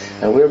holy, and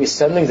where are we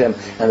sending them?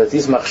 And that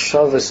these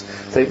machshavas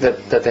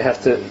that they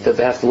have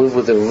to live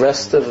with the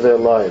rest of their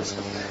lives.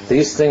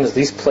 These things,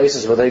 these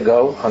places where they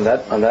go on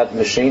that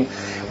machine,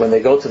 when they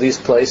go to these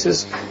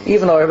places,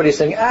 even though everybody's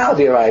saying, I'll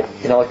be alright,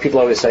 like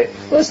people always say,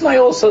 listen, I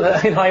also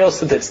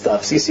did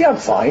stuff. So you see, I'm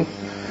fine.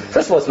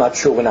 First of all, it's not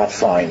true. We're not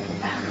fine.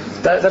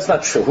 That's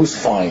not true. Who's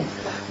fine?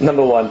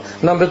 Number one.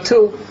 Number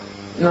two.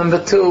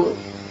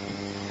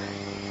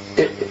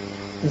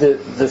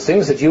 The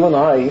things that you and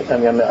I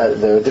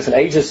there are different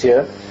ages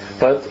here,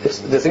 but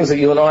the things that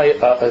you and I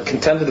are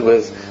contended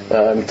with,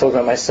 I'm talking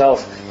about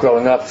myself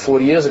growing up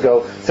 40 years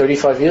ago,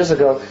 35 years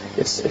ago,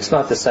 it's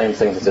not the same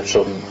thing that the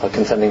children are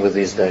contending with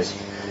these days.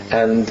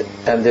 And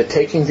they're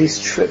taking these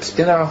trips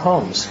in our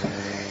homes.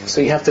 So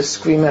you have to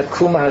scream out,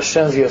 Kuma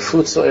Hashem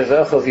v'yafutzu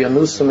oivecha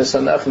v'yanusu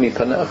misanecha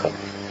mipanecha.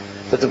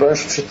 That the Baruch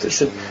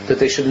that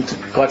they shouldn't,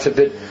 God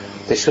forbid,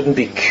 they shouldn't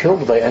be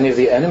killed by any of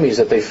the enemies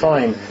that they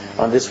find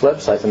on this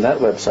website and that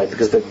website,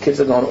 because the kids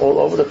are going all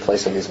over the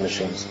place on these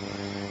machines.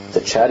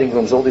 The chatting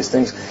rooms, all these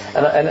things,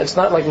 and it's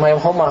not like my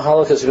whole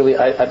mahalach is really.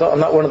 I'm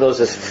not one of those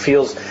that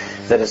feels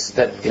that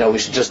we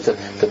should just the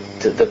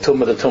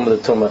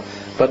tumah.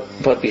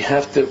 But we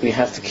have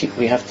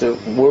to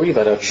worry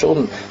about our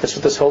children. That's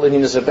what this whole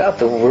Indian is about.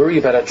 To worry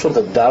about our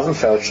children, to daven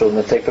for our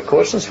children, to take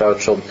precautions for our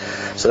children.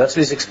 So that's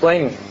what he's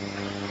explaining.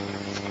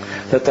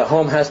 That the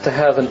home has to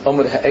have an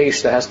Amud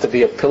Ha'esh, there has to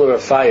be a pillar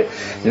of fire.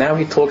 Now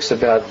he talks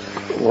about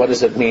what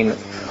does it mean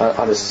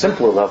on a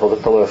simpler level, the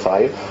pillar of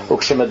fire. The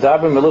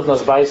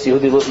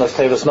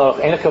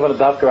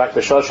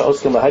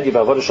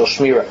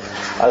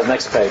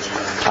next page.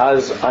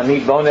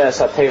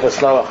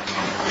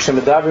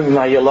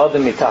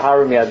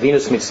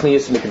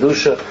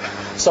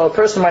 So a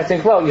person might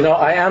think, well,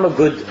 I am a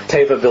good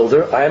teva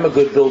builder. I am a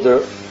good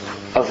builder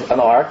of an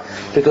ark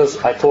because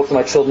I talk to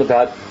my children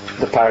about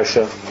the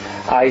parasha.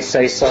 I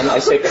say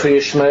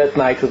Kriya Shema at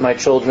night with my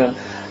children,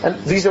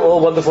 and these are all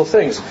wonderful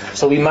things.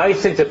 So we might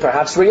think that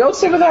perhaps we're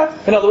Yotze with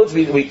that. In other words,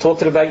 we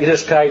talked about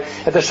Yiddishkeit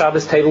at the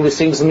Shabbos table. We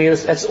sing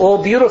Zemiros. That's all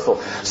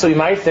beautiful. So you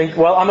might think,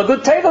 well, I'm a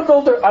good teva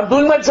builder. I'm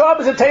doing my job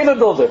as a teva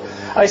builder.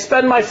 I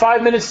spend my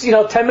 5 minutes,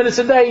 10 minutes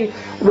a day,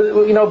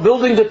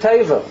 building the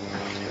teva.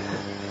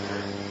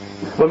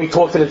 when we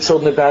talk to the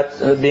children about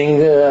being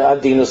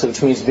adinus,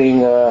 which means being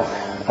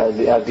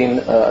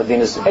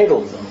adinus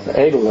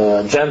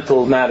edel,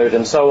 gentle mannered,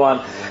 and so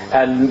on,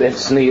 and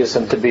tznius,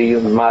 and to be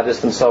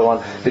modest, and so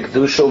on.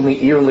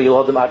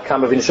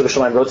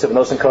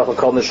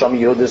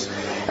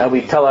 And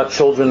we tell our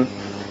children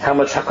how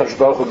much HaKadosh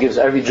Baruch Hu gives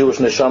every Jewish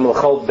neshama,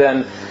 l'chol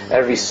ben,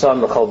 every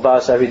son, l'chol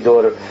bas, every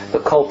daughter,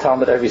 l'chol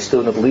talmid, every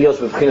student, lios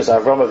b'bchinas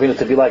Avram Avinu,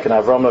 to be like an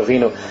Avram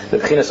Avinu,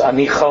 b'bchinas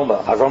ani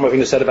choma. Avram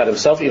Avinu said about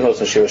himself, even though it's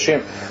in Shir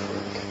Hashim,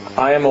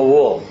 I am a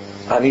wall,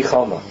 ani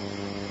choma,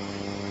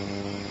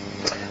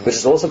 which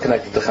is also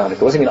connected to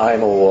Chanukah. What does it mean, I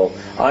am a wall?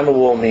 I am a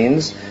wall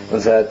means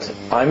that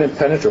I'm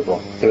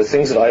impenetrable. There are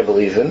things that I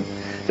believe in,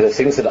 there are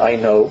things that I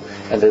know,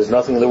 and there's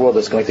nothing in the world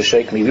that's going to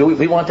shake me.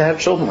 We want to have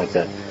children like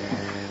that.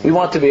 We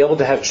want to be able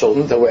to have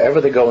children that wherever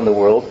they go in the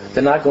world,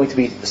 they're not going to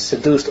be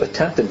seduced or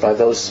tempted by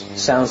those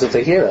sounds that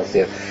they hear out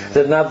there.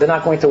 They're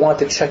not going to want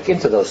to check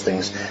into those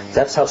things.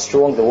 That's how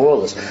strong the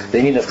world is. The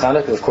meaning of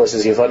Chanukah, of course,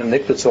 is Yevanim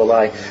Nikbetzu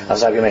Alai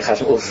Azab Yemei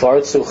Chashem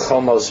Ufartzu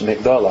Chomos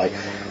Migdalai.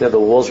 The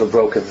walls were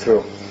broken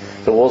through.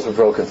 The walls were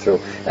broken through,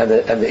 and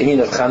the meaning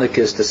of Chanukah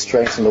is to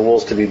strengthen the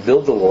walls, to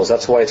rebuild the walls.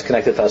 That's why it's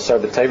connected to Asar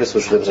B'Tevis,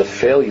 which there was a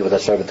failure with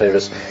Asar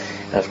B'Tevis,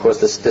 and of course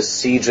the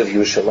siege of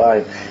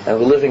Yerushalayim. And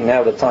we're living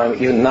now at a time,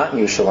 even not in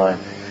Yerushalayim,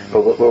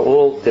 but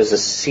there's a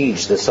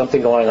siege. There's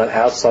something going on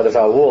outside of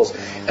our walls,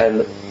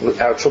 and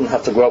our children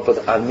have to grow up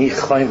with Ani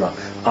Chayma.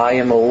 I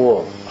am a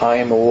wall. I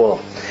am a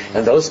wall.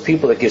 And those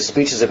people that give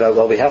speeches about,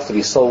 well, we have to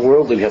be so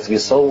worldly, we have to be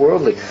so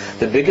worldly.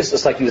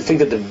 It's like you would think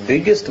that the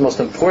biggest, most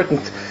important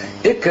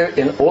ikar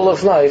in all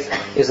of life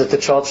is that the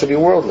child should be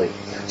worldly.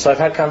 So I've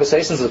had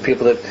conversations with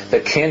people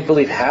that can't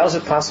believe, how is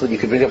it possible you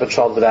could bring up a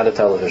child without a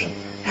television?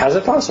 How is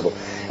it possible?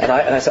 And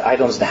I said, I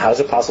don't understand, how is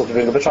it possible to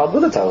bring up a child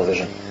with a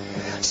television?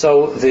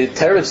 So the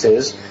teretz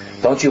is,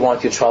 don't you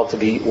want your child to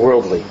be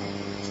worldly?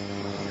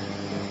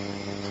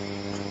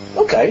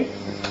 Okay,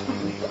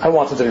 I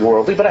want them to be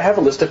worldly, but I have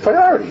a list of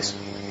priorities.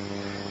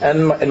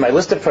 And my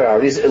list of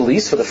priorities, at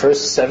least for the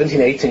first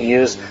 17, 18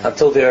 years,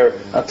 until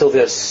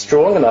they're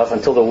strong enough,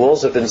 until the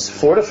walls have been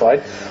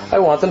fortified, I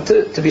want them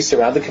to be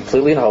surrounded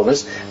completely in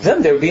wholeness.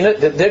 Then they're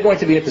going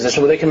to be in a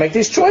position where they can make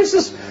these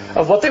choices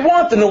of what they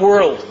want in the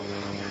world.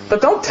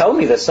 But don't tell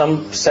me that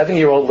some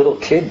 7-year-old little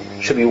kid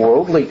should be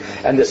worldly,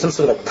 and there's some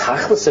sort of a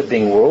tachlis of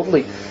being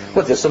worldly.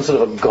 What, there's some sort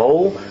of a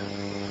goal?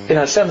 In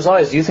Hashem's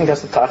eyes, do you think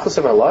that's the tachlis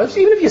of our lives?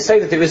 Even if you say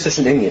that there is such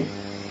an Indian,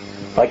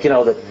 like,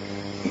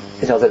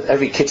 that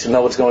every kid should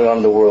know what's going on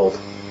in the world.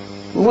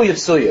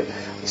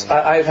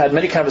 I've had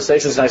many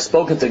conversations, and I've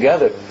spoken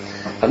together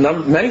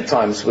many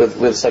times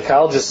with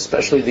psychologists,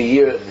 especially the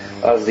year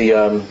of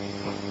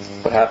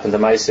what happened to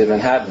Maaseh in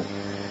Manhattan.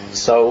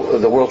 So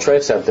the World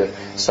Trade Center.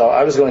 So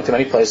I was going to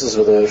many places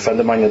with a friend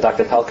of mine,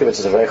 Dr. Palkovich,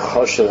 is a very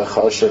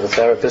choshev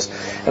therapist,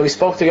 and we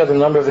spoke together on a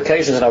number of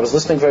occasions, and I was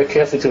listening very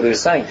carefully to what he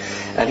was saying.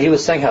 And he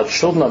was saying how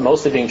children are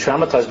mostly being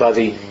traumatized by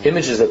the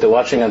images that they're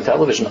watching on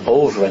television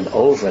over and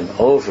over and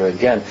over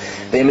again.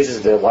 The images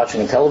that they're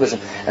watching on television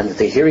and that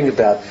they're hearing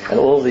about, and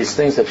all of these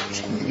things that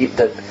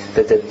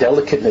they're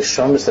delicate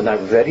neshamas, they're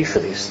not ready for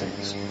these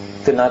things.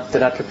 They're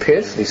not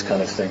prepared for these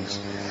kind of things.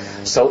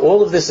 So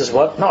all of this is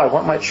what? No, I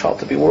want my child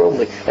to be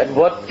worldly. At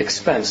what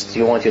expense do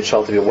you want your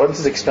child to be?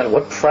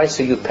 What price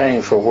are you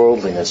paying for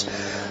worldliness?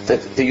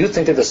 Do you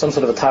think that there's some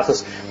sort of a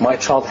tachlis? My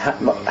child,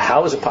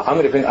 how is it? I'm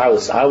going to bring. I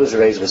was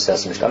raised with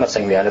Sesame Street. I'm not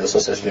saying me. I never saw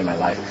Sesame Street in my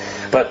life.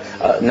 But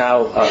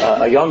now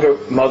a younger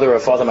mother or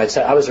father might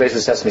say, I was raised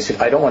with Sesame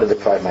Street. I don't want to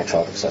deprive my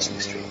child of Sesame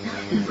Street.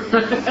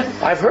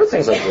 I've heard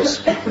things like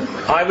this.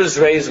 I was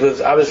raised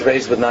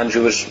with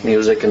non-Jewish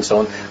music and so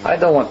on. I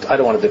don't want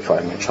to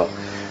deprive my child.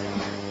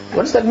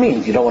 What does that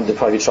mean? You don't want to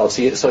deprive your child.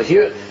 So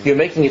here you're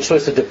making a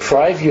choice to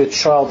deprive your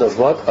child of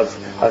what?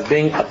 Of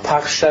being a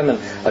pach shemen,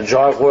 a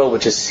jar of oil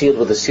which is sealed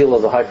with the seal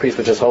of the high priest,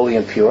 which is holy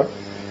and pure.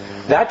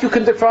 That you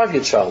can deprive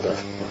your child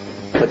of,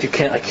 but you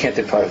can't. I can't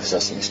deprive of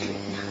Sesame Street.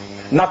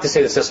 Not to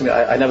say that Sesame,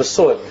 I never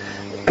saw it.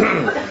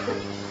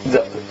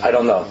 I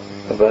don't know.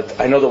 But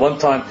I know that one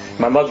time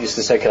my mother used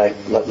to say, "Can I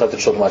let the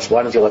children watch?"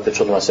 Why don't you let the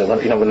children watch?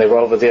 When they were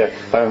over there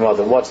by my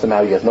mother, what's the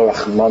matter? You have no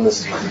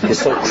rachmanis. You're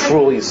so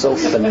cruel. You're so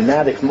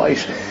fanatic,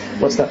 Maish.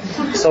 What's that?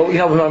 So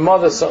when my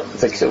mother,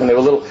 when they were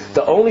little,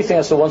 the only thing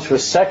I saw once for a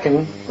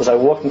second was I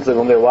walked into the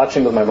room they were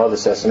watching with my mother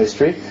Sesame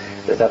Street.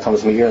 At that time it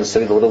was Meir and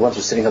City. The little ones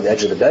were sitting on the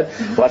edge of the bed,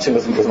 watching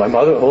with my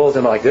mother. All of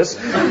them like this,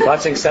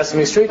 watching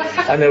Sesame Street.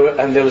 And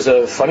there was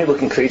a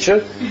funny-looking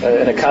creature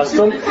in a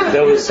costume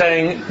that was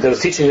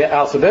teaching the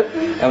alphabet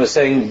and was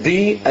saying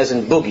B as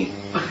in boogie.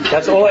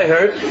 That's all I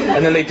heard.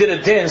 And then they did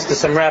a dance to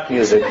some rap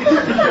music.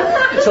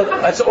 So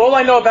that's all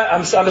I know about.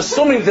 I'm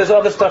assuming there's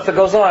other stuff that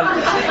goes on,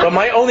 but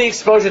my only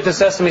exposure to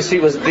Sesame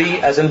Street was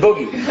B as in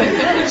boogie.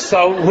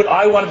 So would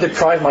I want to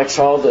deprive my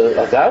child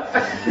of that?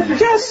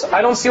 Yes.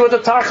 I don't see what the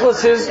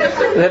tachlis is,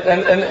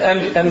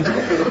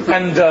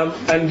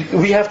 and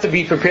we have to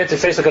be prepared to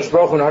face the Kadosh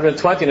Baruch Hu in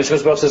 120. And the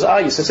Kadosh Baruch Hu says,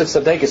 you Sisif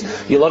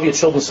Tzadekis, you love your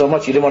children so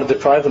much, you didn't want to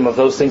deprive them of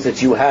those things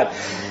that you had,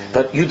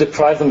 but you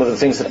deprived them of the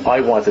things that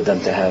I wanted them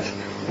to have.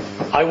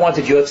 I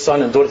wanted your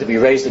son and daughter to be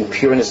raised in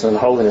pureness and in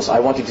holiness. I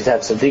wanted you to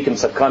have tzaddikim and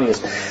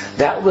tzadkanias.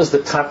 That was the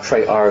top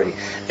priority.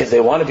 If they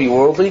want to be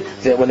worldly,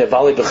 when they're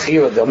bali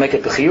bechira, they'll make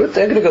it bechira.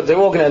 They're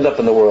all going to end up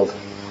in the world.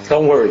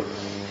 Don't worry.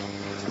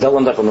 They'll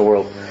end up in the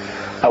world.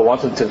 I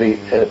want them to be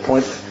at a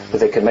point where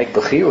they can make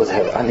bechira. They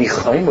have ani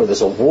chaimer.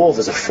 There's a wall.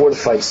 There's a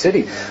fortified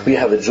city. We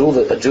have a Jew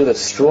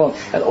that's strong.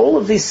 And all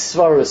of these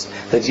svaras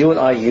that you and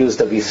I use,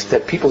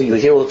 that people you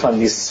hear all the time,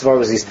 these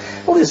svaras,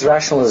 all these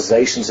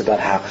rationalizations about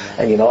how,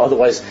 and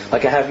otherwise,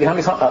 like I have, how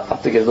many times I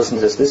have to listen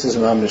to this. This is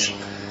mamish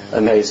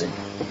amazing.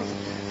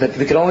 But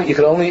you could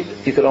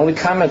only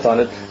comment on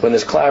it when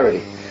there's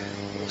clarity.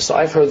 So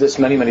I've heard this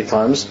many, many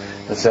times.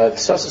 That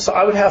so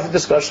I would have a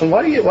discussion.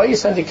 Why do you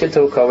send your kid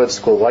to a co-ed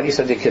school? Why do you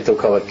send your kid to a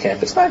co-ed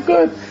camp? It's not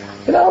good.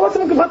 Let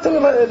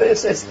them.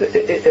 It's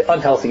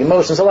unhealthy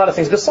emotions. A lot of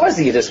things besides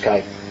the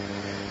Yiddishkeit.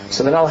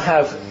 So then I'll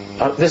have.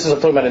 I'm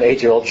talking about an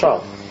 8-year-old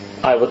child.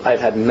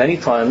 I've had many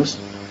times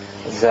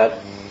that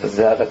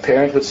a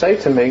parent would say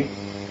to me,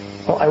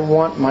 "Well, I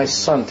want my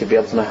son to be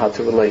able to know how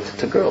to relate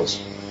to girls,"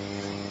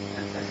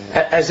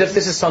 as if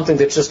this is something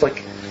that's just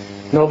like.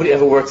 Nobody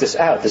ever worked this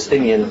out, this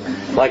Indian,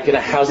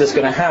 how's this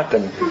going to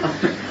happen?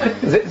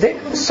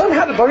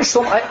 Somehow the Baruch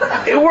Shalom,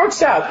 it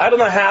works out. I don't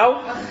know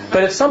how,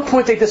 but at some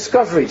point they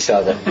discover each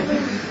other.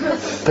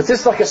 But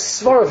this is like a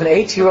svar of an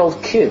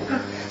 8-year-old kid.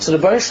 So the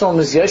Baruch Shalom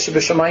is Yeshe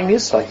B'Shamayim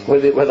Yitzchak,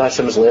 whether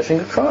Hashem is laughing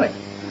or crying.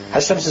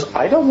 Hashem says,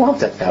 I don't want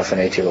that now for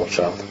an 8-year-old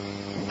child.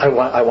 I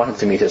want him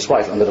to meet his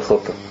wife under the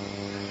chuppah.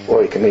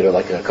 Or you can meet her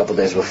like a couple of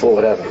days before,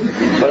 whatever.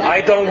 But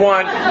I don't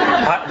want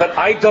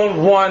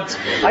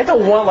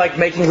like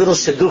making little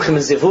shidduchim and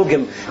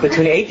zivugim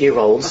between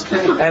 8-year-olds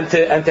and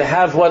to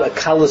have a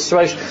kalas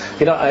reish.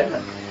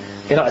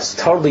 It's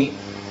totally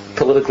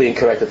politically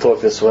incorrect to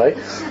talk this way,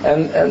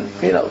 and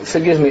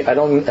forgive me,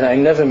 I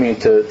never mean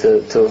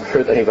to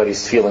hurt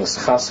anybody's feelings,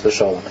 chas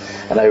v'shalom,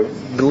 and I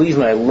believe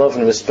me, I love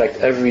and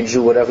respect every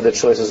Jew, whatever their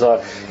choices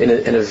are,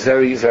 in a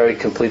very, very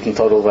complete and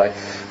total way,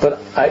 but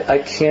I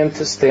can't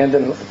stand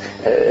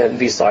and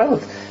be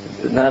silent,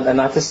 and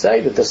not to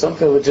say that there's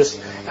something that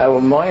just, our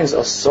minds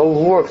are so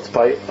warped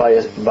by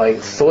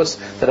thoughts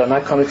that are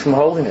not coming from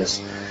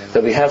holiness.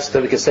 That we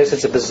can say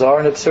such a bizarre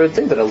and absurd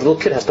thing that a little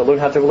kid has to learn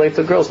how to relate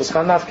to girls.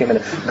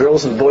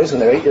 Girls and boys when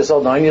they're 8 years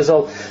old, 9 years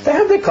old, they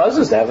have their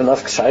cousins. They have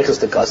enough shaykhs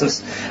to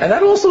cousins, and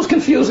that also is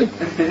confusing.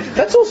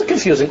 That's also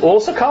confusing. All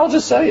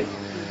psychologists say it.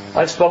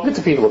 I've spoken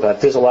to people about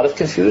it. There's a lot of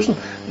confusion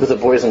with the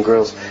boys and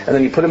girls, and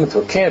then you put them into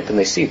a camp and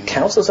they see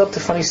counselors up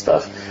to funny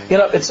stuff.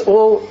 It's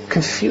all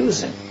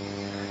confusing.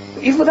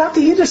 Even without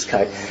the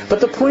Yiddishkeit. But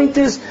the point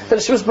is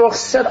that Hashem Baruch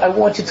said, I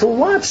want you to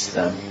watch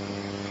them.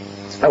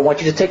 I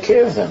want you to take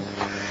care of them.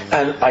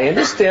 And I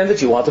understand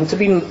that you want them to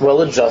be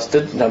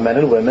well-adjusted, men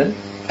and women,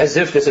 as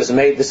if this has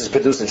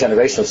produced a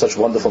generation of such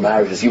wonderful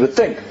marriages. You would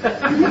think,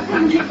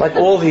 like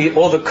all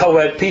the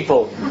co-ed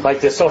people, like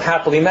they're so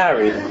happily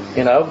married,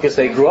 because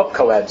they grew up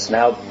co-eds.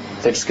 Now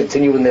they just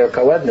continue in their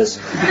co-edness,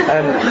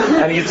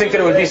 and you think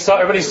that it would be so,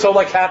 everybody's so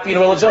happy and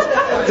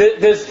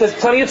well-adjusted. There's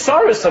plenty of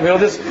tsaros.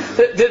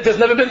 There's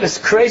never been this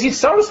crazy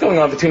tsaros going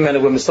on between men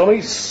and women. So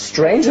many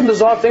strange and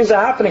bizarre things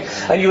are happening,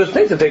 and you would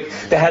think that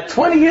they had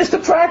 20 years to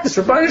practice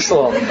for Baruch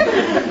Shalom.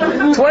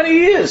 20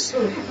 years,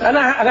 and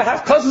I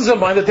have cousins of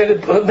mine that they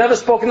had never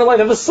spoken in their life,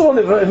 never saw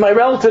my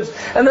relatives,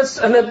 and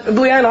that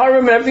Blian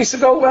Harim and everything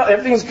should go well.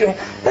 Everything's good.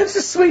 That's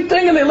a sweet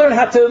thing, and they learn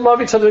how to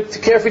love each other, to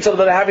care for each other.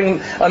 They're having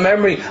a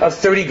memory of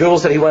 30 girls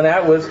that he went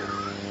out with,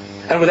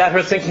 and without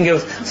her thinking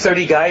of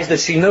 30 guys that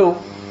she knew,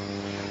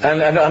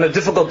 and on a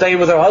difficult day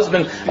with her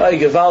husband,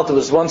 Gewalt, it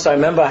was once, I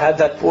remember I had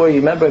that boy, you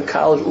remember in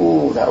college,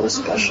 ooh, that was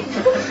special.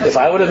 If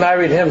I would have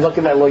married him, look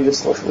at my lawyer,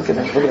 look at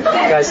him,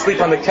 guys sleep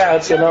on the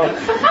couch,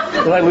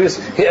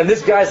 and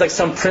this guy's like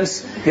some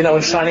prince,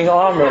 in shining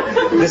armor.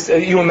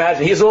 You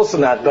imagine, he's also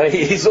not, but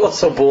he's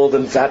also bald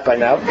and fat by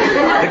now.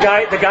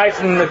 The guy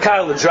from the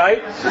college,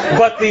 right?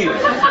 But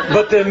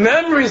the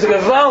memories of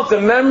Gewalt, the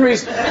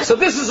memories, so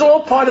this is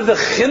all part of the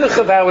chinuch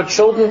of our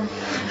children.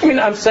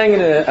 I'm saying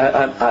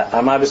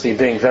I'm obviously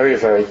being very,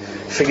 very,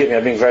 forgive me,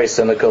 I'm being very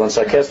cynical and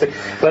sarcastic,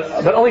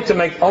 but only to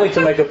make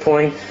a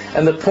point,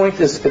 and the point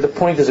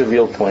is a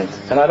real point,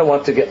 and I don't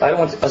want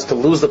us to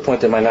lose the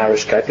point in my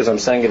narishkeit, because I'm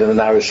saying it in a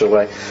narish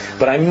way,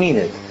 but I mean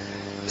it.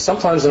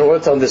 Sometimes in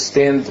order to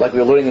understand, like we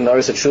were learning in the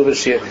Aris Teshuvah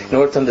here, in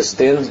order to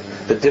understand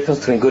the difference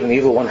between good and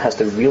evil, one has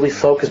to really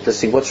focus to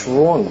see what's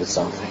wrong with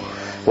something.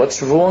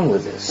 What's wrong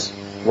with this?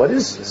 What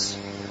is this?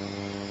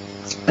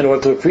 In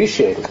order to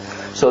appreciate it.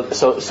 So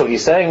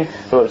he's saying,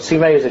 what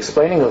Simei is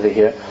explaining over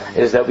here,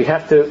 is that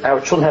our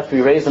children have to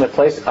be raised in a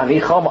place, Ani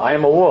Chom, I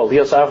am a wall,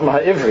 Lios Avram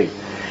HaIvri.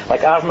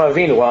 Like Avram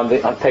Avinu,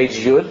 on page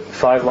Yud,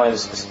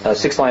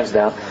 6 lines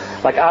down,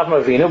 like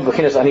Avram Avinu,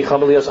 Bechinas Ani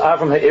Chom, Lios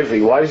Avram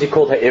HaIvri. Why was he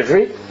called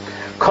HaIvri?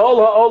 Kol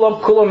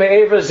HaOlam Kulo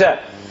Me'ever Zeh.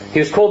 He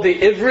was called the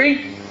Ivri,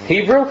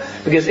 Hebrew,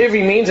 because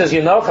Ivri means, as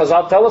you know,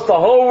 Chazal tell us, the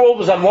whole world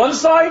was on one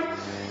side,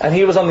 and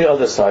he was on the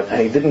other side, and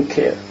he didn't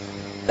care.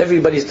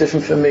 Everybody's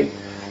different from me.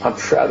 I'm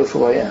proud of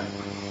who I am.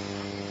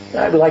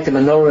 I would like the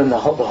menorah, and the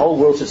whole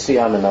world should see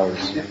our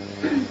menorahs.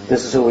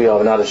 This is who we are.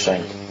 We're not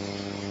ashamed.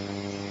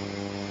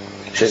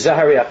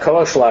 Shezahari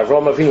HaKoach Shel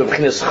Avraham Avinu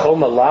B'chinas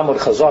Choma Lamod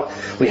Chazak.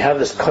 We have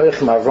this koach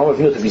from Avraham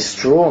Avinu to be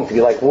strong, to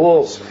be like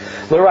walls.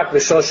 However,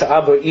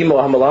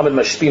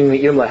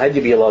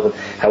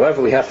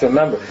 we have to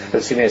remember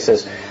that Sinai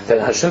says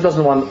that Hashem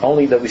doesn't want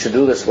only that we should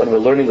do this when we're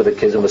learning with the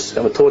kids and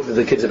we're talking to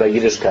the kids about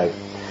Yiddishkeit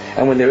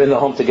and when they're in the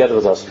home together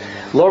with us.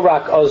 Lo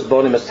rak oz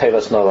bonim es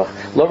tevas novach.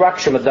 Lo rak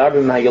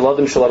shemadarbim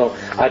ha'yeladim shalom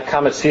ad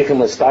kamet tzrichim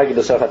l'stagi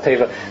b'sof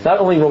ha'teva. Not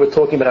only when we're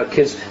talking about our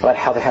kids, about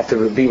how they have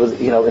to be with,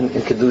 in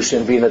kedusha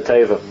and be in the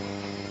teva.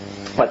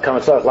 And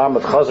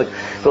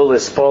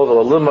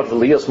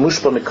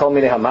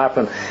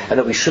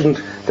that we shouldn't,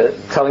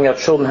 telling our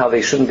children how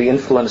they shouldn't be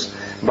influenced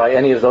by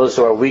any of those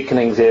who are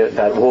weakening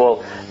that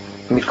wall.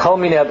 We have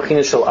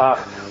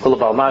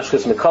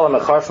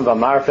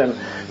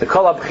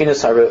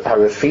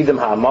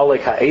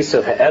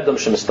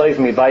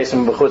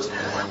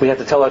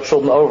to tell our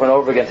children over and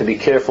over again to be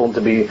careful and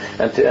to be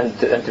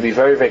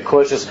very, very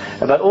cautious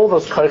about all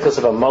those koiches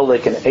of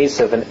Amalek and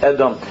Esav and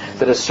Edom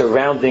that are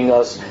surrounding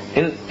us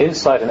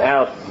inside and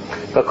out.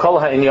 That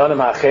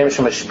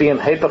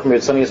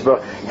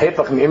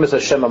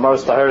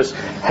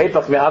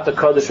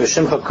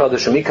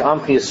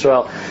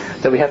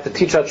we have to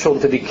teach our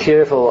children to be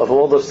careful of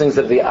all those things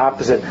that are the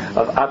opposite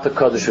of Ata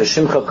Kodesh,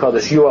 V'Shimcha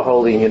Kodesh. You are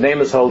holy, and your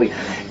name is holy,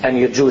 and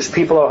your Jewish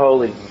people are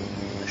holy.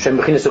 Hashem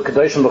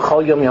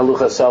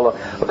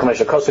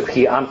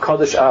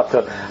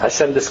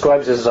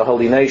describes us as a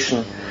holy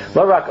nation.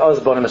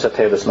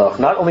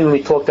 Not only when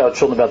we talk to our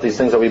children about these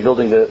things are we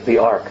building the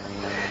ark.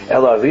 In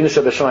all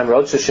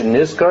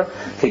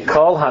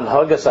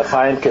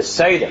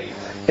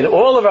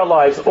of our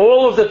lives,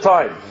 all of the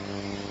time.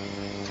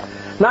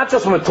 Not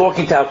just when we're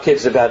talking to our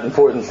kids about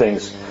important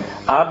things.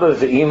 When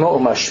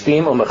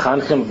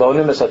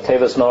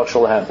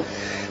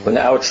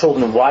our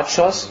children watch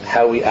us,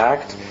 how we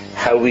act,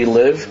 how we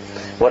live,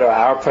 what are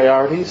our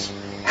priorities,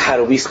 how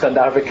do we spend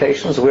our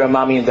vacations, where are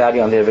mommy and daddy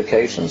on their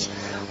vacations,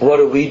 what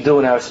do we do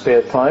in our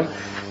spare time,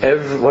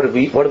 what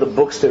are the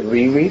books that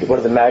we read, what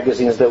are the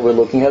magazines that we're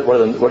looking at, what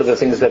are the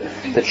things that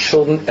the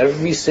children,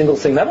 every single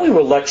thing, not only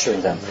we're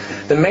lecturing them,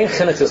 the main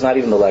chinuch is not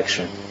even the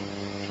lecture.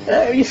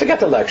 You forget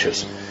the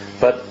lectures.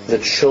 But the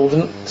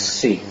children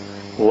see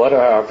what are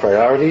our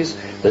priorities.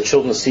 The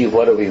children see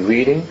what are we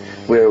reading,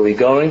 where are we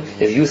going.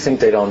 If you think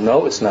they don't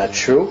know, it's not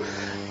true.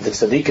 The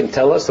tzaddik can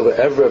tell us that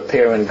wherever a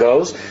parent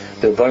goes,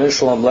 the Rebbeinu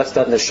Shalom lets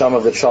that neshama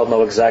of the child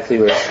know exactly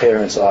where his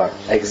parents are.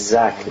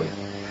 Exactly.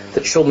 The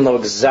children know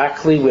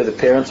exactly where the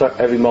parents are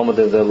every moment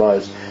of their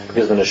lives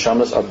because the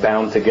neshamas are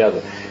bound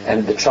together.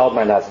 And the child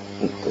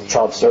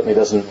certainly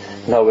doesn't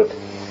know it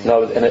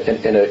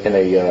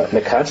in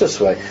a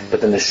conscious way,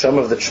 but the neshama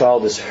of the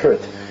child is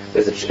hurt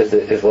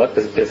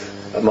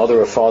if a mother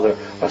or father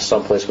are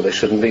someplace where they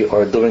shouldn't be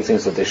or are doing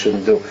things that they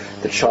shouldn't do.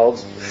 The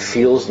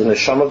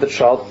neshama of the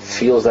child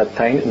feels that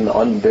pain in an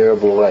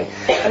unbearable way,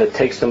 and it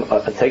takes them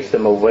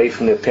away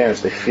from their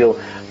parents. They feel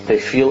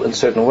in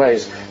certain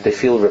ways they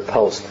feel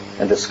repulsed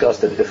and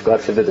disgusted if,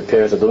 God forbid, the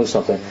parents are doing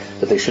something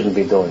that they shouldn't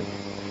be doing.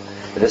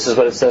 And this is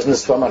what it says in the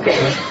Sfar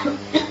HaKadosh.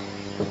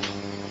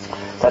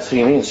 That's what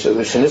he means.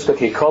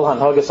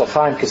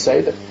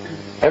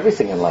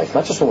 Everything in life,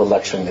 not just when we're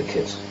lecturing the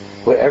kids.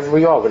 Wherever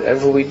we are,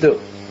 whatever we do.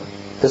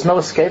 There's no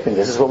escaping.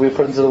 This is what we were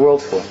put into the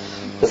world for.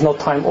 There's no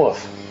time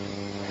off.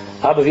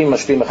 We're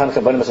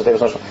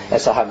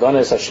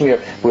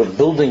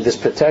building this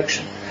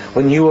protection.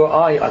 When you or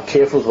I are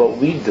careful with what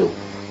we do,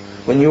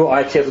 when you or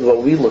I are careful with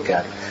what we look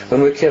at,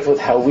 when we're careful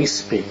with how we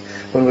speak,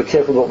 when we're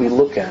careful with what we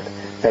look at,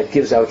 that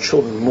gives our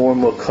children more and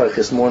more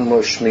koiches, more and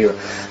more shmir.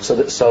 So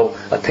this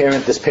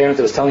parent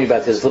that was telling me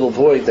about his little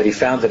boy that he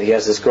found that he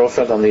has this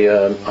girlfriend on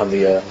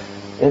the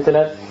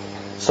internet.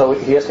 So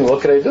he asked me,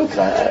 what could I do?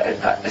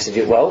 I said,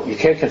 well, you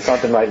can't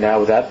confront him right now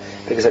with that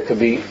because that could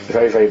be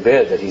very, very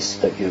bad. That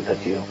you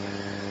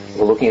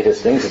were looking at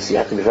his things. You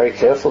have to be very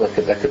careful.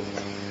 That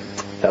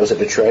was a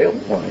betrayal.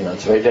 Well,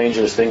 it's a very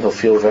dangerous thing. He'll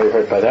feel very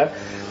hurt by that.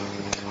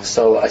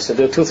 So I said,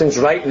 there are two things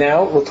right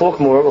now. We'll talk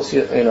more. We'll see,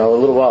 a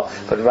little while.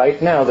 But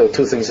right now, there are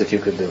two things that you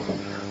could do.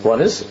 One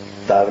is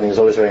davening is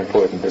always very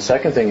important. The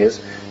second thing is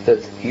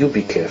that you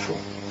be careful.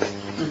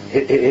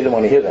 He didn't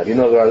want to hear that. I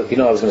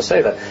was going to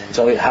say that. It's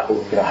only how am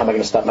I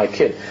going to stop my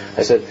kid?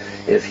 I said,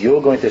 if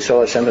you're going to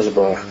show Hashem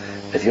Yisborach,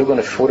 if you're going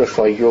to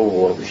fortify your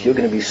wall, if you're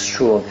going to be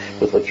strong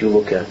with what you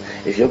look at,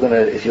 if you're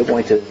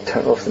going to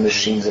turn off the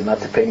machines and not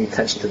to pay any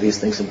attention to these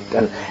things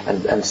and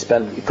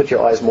put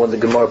your eyes more in the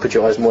Gemara, put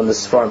your eyes more in the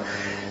Sfarim,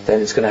 then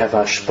it's going to have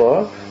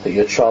hashpah that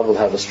your child will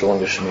have a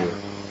stronger shmir.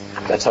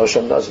 That's how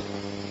Hashem does it.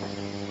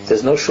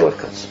 There's no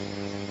shortcuts.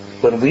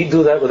 When we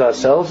do that with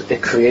ourselves,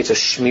 it creates a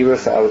shmira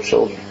for our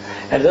children.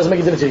 And it doesn't make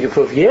a difference if you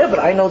prove, but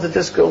I know that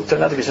this girl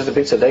turned out to be such a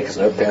big tzaddik because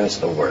her parents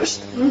are the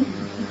worst.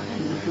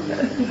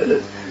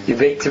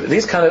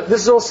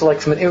 This is also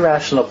like from an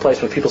irrational place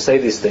when people say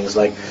these things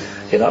like,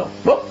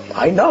 well,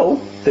 I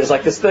know. There's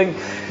like this thing,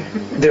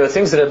 there are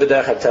things that are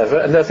b'derech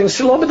hateva and there are things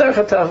shalom b'derech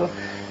hateva.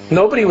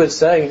 Nobody would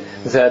say,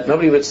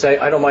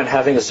 I don't mind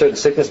having a certain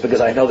sickness because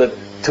I know that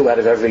 2 out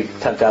of every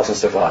 10,000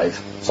 survive.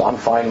 So I'm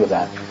fine with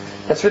that.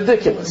 That's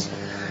ridiculous.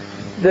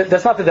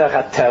 that's not the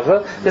derech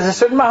teva. There's a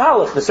certain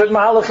mahalach. The certain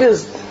mahalach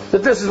is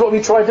that this is what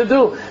we try to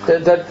do.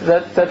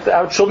 That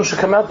our children should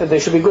come out. That they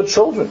should be good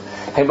children.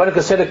 Everybody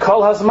could say the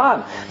kol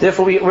hazman.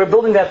 Therefore, we're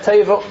building that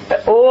teva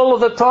all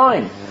of the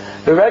time.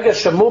 The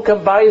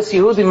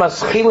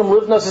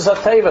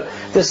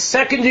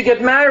second you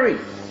get married,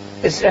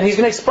 and he's going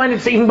to explain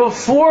it even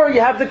before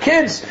you have the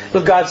kids,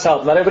 with God's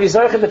help. Not everybody's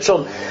zeicher the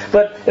children,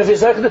 but if you're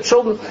zeicher the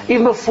children,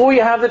 even before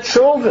you have the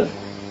children,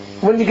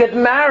 when you get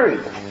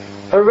married,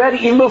 already,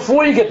 even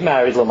before you get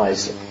married,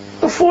 Lamaisa,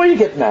 before you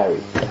get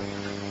married,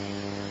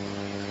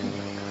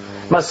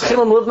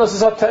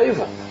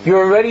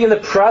 you're already in the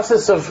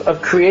process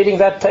of creating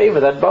that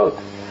teva, that boat.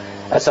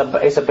 It's a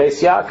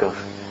Beis Yaakov.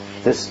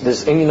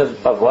 This Indian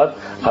of what?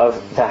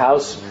 Of the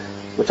house,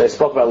 which I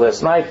spoke about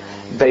last night,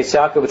 Beis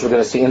Yaakov, which we're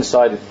going to see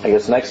inside, I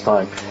guess, next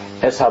time.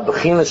 Es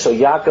ha-bechina shel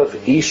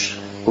Yaakov ish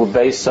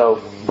u'beiso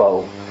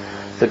bo.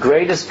 The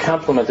greatest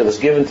compliment that was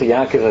given to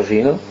Yaakov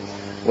Avinu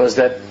was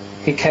that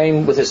he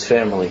came with his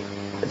family.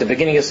 At the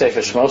beginning of Sefer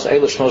Shmos,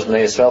 Eilu Shmos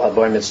b'nei Yisrael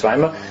haboy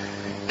mitzrayma,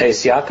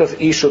 es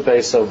Yaakov ish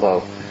u'beiso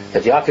bo.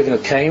 That Yaakov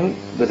Avinu came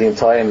with the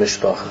entire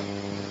mishpacha.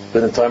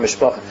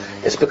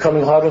 It's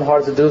becoming harder and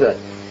harder to do that.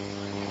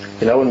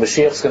 You know, when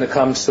Mashiach's going to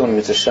come soon,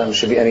 Mitzvah Hashem,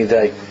 should be any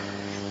day.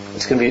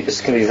 It's going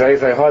to be very,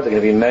 very hard. There are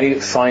going to be many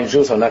fine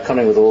Jews who are not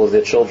coming with all of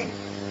their children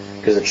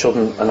because the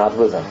children are not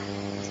with them.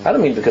 I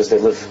don't mean because they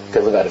live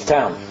out of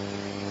town.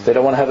 They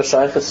don't want to have a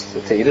shaykhus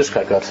to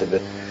Yiddishkeit, God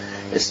forbid.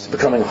 It's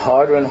becoming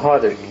harder and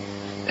harder.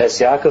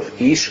 Es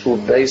Yaakov ish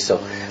u'beiso,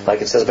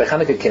 like it says by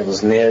Hanukkah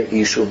candles, ner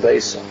ish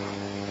u'beiso,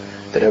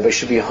 that everybody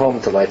should be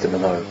home to light the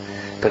menorah.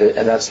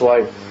 And that's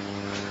why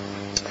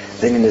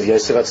the meaning of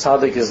Yosef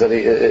HaTzadik is that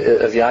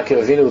of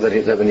Yaakov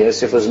Avinu, that when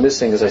Yosef was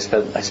missing, as I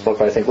spoke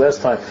about I think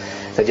last time,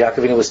 that Yaakov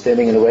Avinu was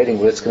standing and waiting.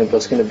 What's going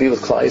to be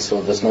with Klal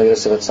Yisrael? There's no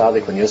Yosef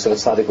HaTzadik when Yosef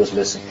HaTzadik was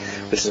missing,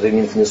 which is the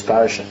meaning from this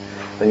parasha.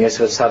 When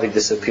Yosef HaTzadik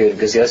disappeared,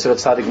 because Yosef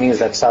HaTzadik means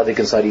that Tzadik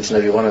inside each and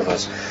every one of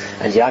us.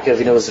 And Yaakov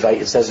Avinu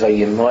it says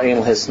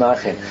Vayimayim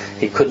Hisnachin.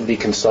 He couldn't be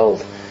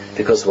consoled.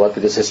 Because what?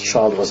 Because his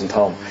child wasn't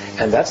home.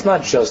 And that's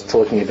not just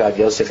talking about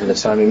Yosef in the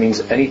time. It means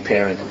any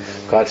parent,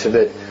 God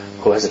forbid,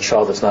 who has a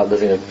child that's not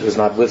living, who's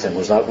not with him,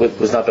 who's not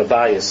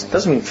babayis. It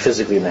doesn't mean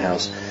physically in the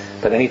house,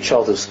 but any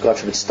child who's, God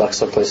forbid, stuck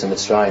someplace in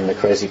Mitzrayim, in a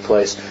crazy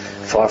place,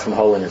 far from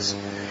holiness.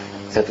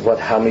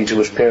 How many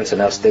Jewish parents are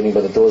now standing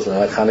by the doors when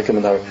they're at Hanukkah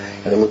and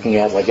they're looking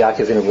at, like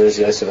Yaakov, where's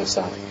Yosef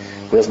HaTzadik?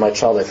 Where's my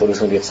child? I thought he was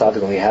going to be a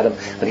tzaddik when we had him.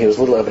 When he was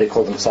little, everybody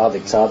called him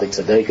tzaddik,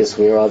 tzaddikus.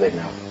 Where are they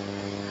now?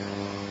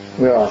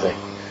 Where are they?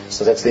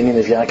 So that's the meaning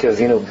of Yaakov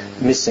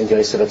Avinu missing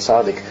Yosef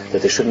HaTzadik,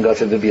 that there shouldn't, God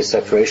forbid, be a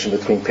separation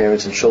between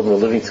parents and children. We're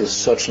living through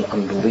such an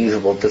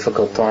unbelievable,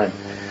 difficult time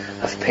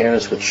of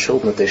parents with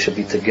children, that they should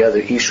be together,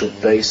 Ishu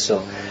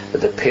Beiso, that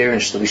the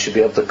parents, that we should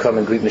be able to come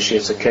and greet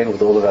Mashiach Zaken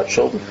with all of our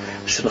children.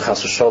 Shouldn't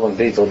Chas v'Sholom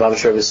be. The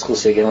Lubavitcher Rebbe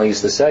Schulze again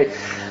used to say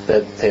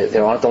that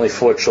there aren't only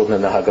 4 children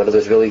in the Haggadah,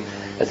 there's really,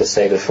 at the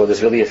Seder,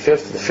 there's really a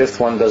 5th. The 5th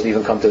one doesn't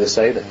even come to the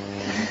Seder.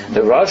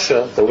 The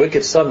Rasha, the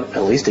wicked son,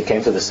 at least he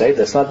came to the Seder.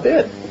 That's not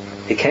bad.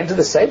 He came to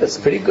the Seder, that's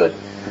pretty good.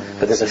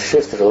 But there's a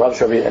 5th of the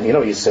Lubavitcher Rebbe, and you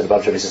know, he used to say, the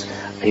Lubavitcher Rebbe says,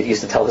 he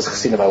used to tell his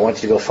chassidim, I want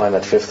you to go find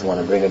that 5th one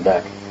and bring it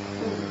back.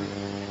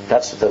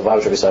 That's what the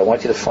Lubavitcher Rebbe said. I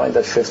want you to find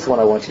that 5th one,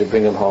 I want you to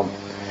bring him home.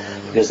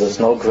 Because there's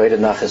no greater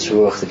nachas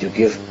ruach that you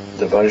give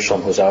the Baruch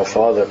Shalom, who's our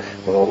father,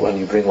 when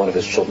you bring one of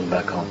his children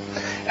back home.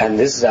 And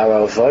this is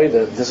our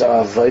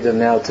avodah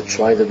now, to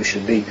try that we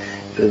should be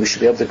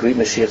able to greet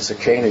Mashiach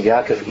Zaken,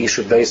 Yaakov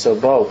Ishu Beiso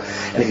Bo.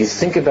 And if you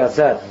think about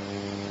that,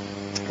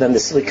 then the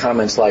silly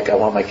comments like, I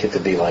want my kid to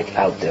be like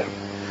out there,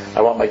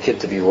 I want my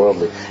kid to be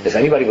worldly. If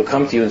anybody would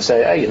come to you and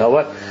say, hey, you know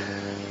what,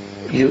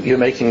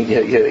 you're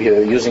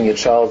using your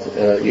child,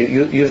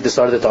 you've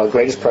decided that our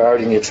greatest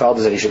priority in your child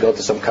is that he should go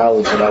to some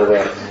college,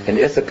 in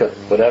Ithaca,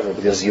 whatever,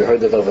 because you heard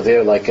that over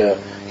there, like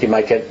he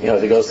might get,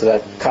 if he goes to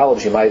that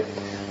college,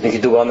 if you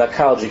do well in that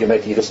college, you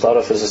can start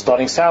off as a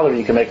starting salary,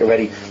 you can make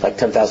already like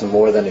 10,000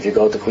 more than if you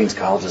go to Queen's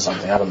College or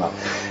something, I don't know.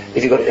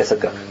 If you go to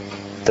Ithaca,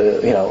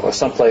 or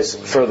someplace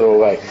further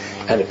away,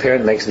 and a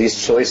parent makes these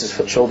choices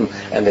for children,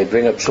 and they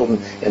bring up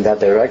children in that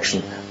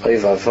direction. Oy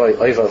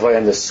vavoy,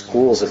 and the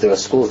schools, if there are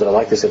schools that are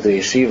like this, if there are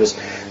yeshivas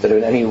that are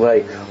in any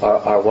way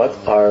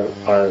are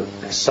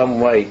in some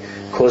way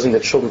causing the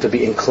children to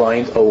be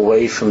inclined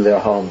away from their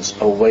homes,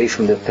 away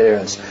from their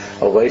parents,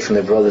 away from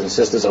their brothers and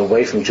sisters,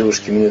 away from Jewish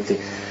community.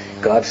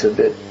 God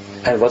forbid.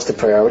 And what's the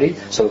priority?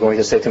 So we're going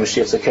to say to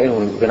Mashiach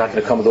Zaken, we're not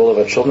going to come with all of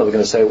our children, we're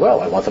going to say, well,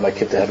 I want my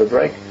kid to have a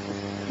break.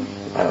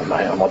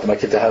 I want my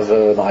kid to have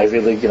an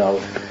Ivy League,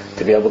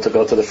 to be able to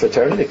go to the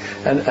fraternity.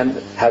 And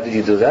how did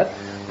you do that?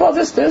 Well,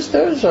 there's a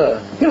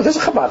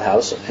Chabad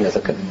house in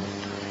Ithaca.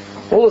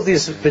 All of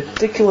these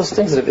ridiculous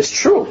things, it's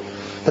true.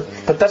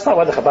 But that's not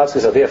why the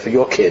Chabadskis are there for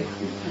your kid.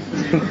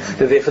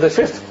 They're there for the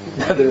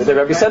 5th. They're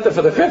represented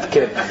for the 5th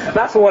kid.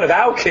 Not for one of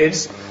our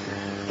kids.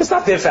 It's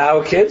not there for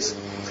our kids.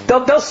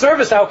 They'll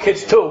service our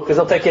kids too, because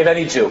they'll take care of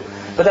any Jew.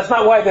 But that's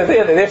not why they're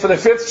there. They're there for the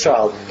 5th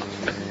child.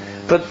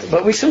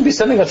 But we shouldn't be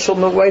sending our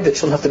children away. The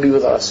children have to be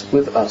with us.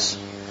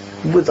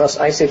 with us.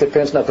 I say to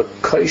parents now, but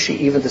koishi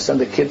even to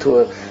send a kid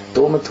to a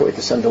dormitory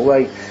to send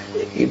away.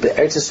 But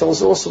Eretz Yisrael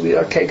is also we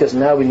are okay because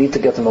now we need to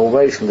get them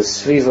away from the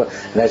sviva,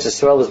 and Eretz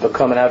Yisrael has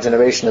become in our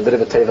generation a bit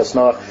of a tevas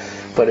nach.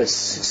 But it's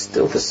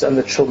still to send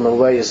the children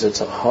away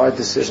it's a hard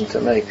decision to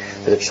make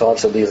that a child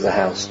should leave the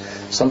house.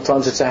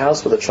 Sometimes it's a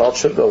house where the child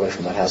should go away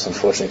from that house.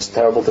 Unfortunately, it's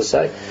terrible to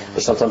say,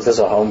 but sometimes there's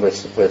a home where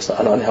it's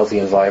an unhealthy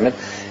environment,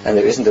 and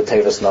there isn't a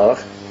tevas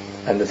nach.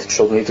 And the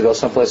children need to go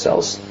someplace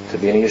else, to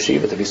be in a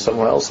yeshiva, to be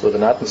somewhere else where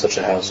they're not in such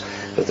a house,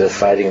 if they're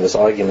fighting and there's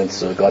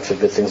arguments, God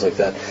forbid, things like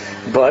that.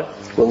 But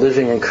we're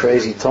living in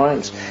crazy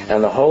times,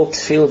 and the whole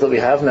tefillah that we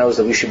have now is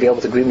that we should be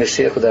able to greet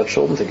Mashiach with our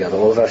children together,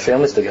 all of our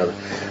families together,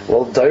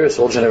 all dairas,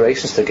 all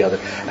generations together.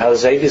 Our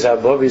zaydis, our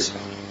bobbies,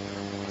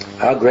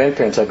 our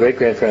grandparents, our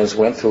great-grandparents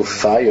went through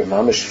fire,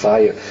 mamish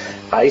fire,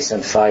 ice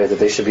and fire, that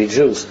they should be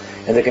Jews,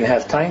 and they can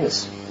have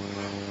tinus.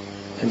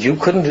 And you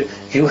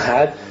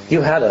had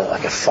a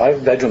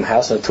 5-bedroom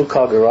house and a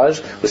 2-car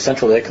garage with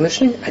central air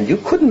conditioning, and you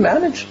couldn't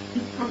manage.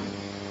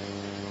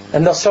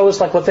 And they'll show us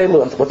like what they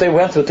learned, what they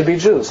went through to be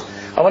Jews.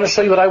 I want to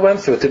show you what I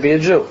went through to be a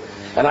Jew.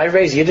 And I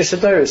raised Yiddish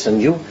adairs,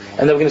 and they were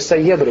going to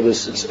say, yeah, but it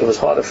was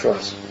harder for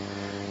us.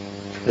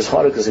 It was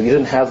harder because we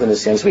didn't have the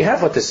Nisyans. We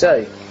have what to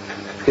say,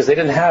 because they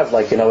didn't have,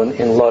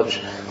 in Lodz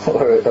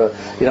or in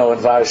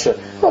Varsha.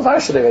 Well,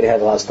 Varsha, they already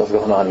had a lot of stuff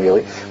going on,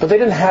 really. But they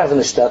didn't have in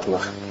the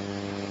Shtetlach.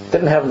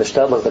 Didn't have in the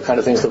Shtadlach the kind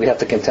of things that we have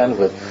to contend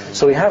with.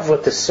 So we have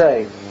what to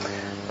say,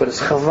 but it's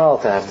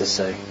chaval to have to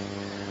say.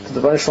 The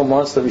Baruch Shalom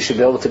wants that we should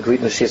be able to greet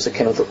Mashiach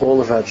Zaken with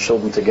all of our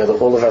children together,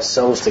 all of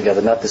ourselves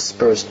together, not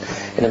dispersed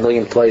in a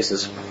million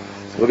places.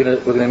 We're going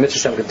to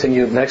Mitzvah Hashem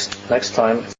continue next time.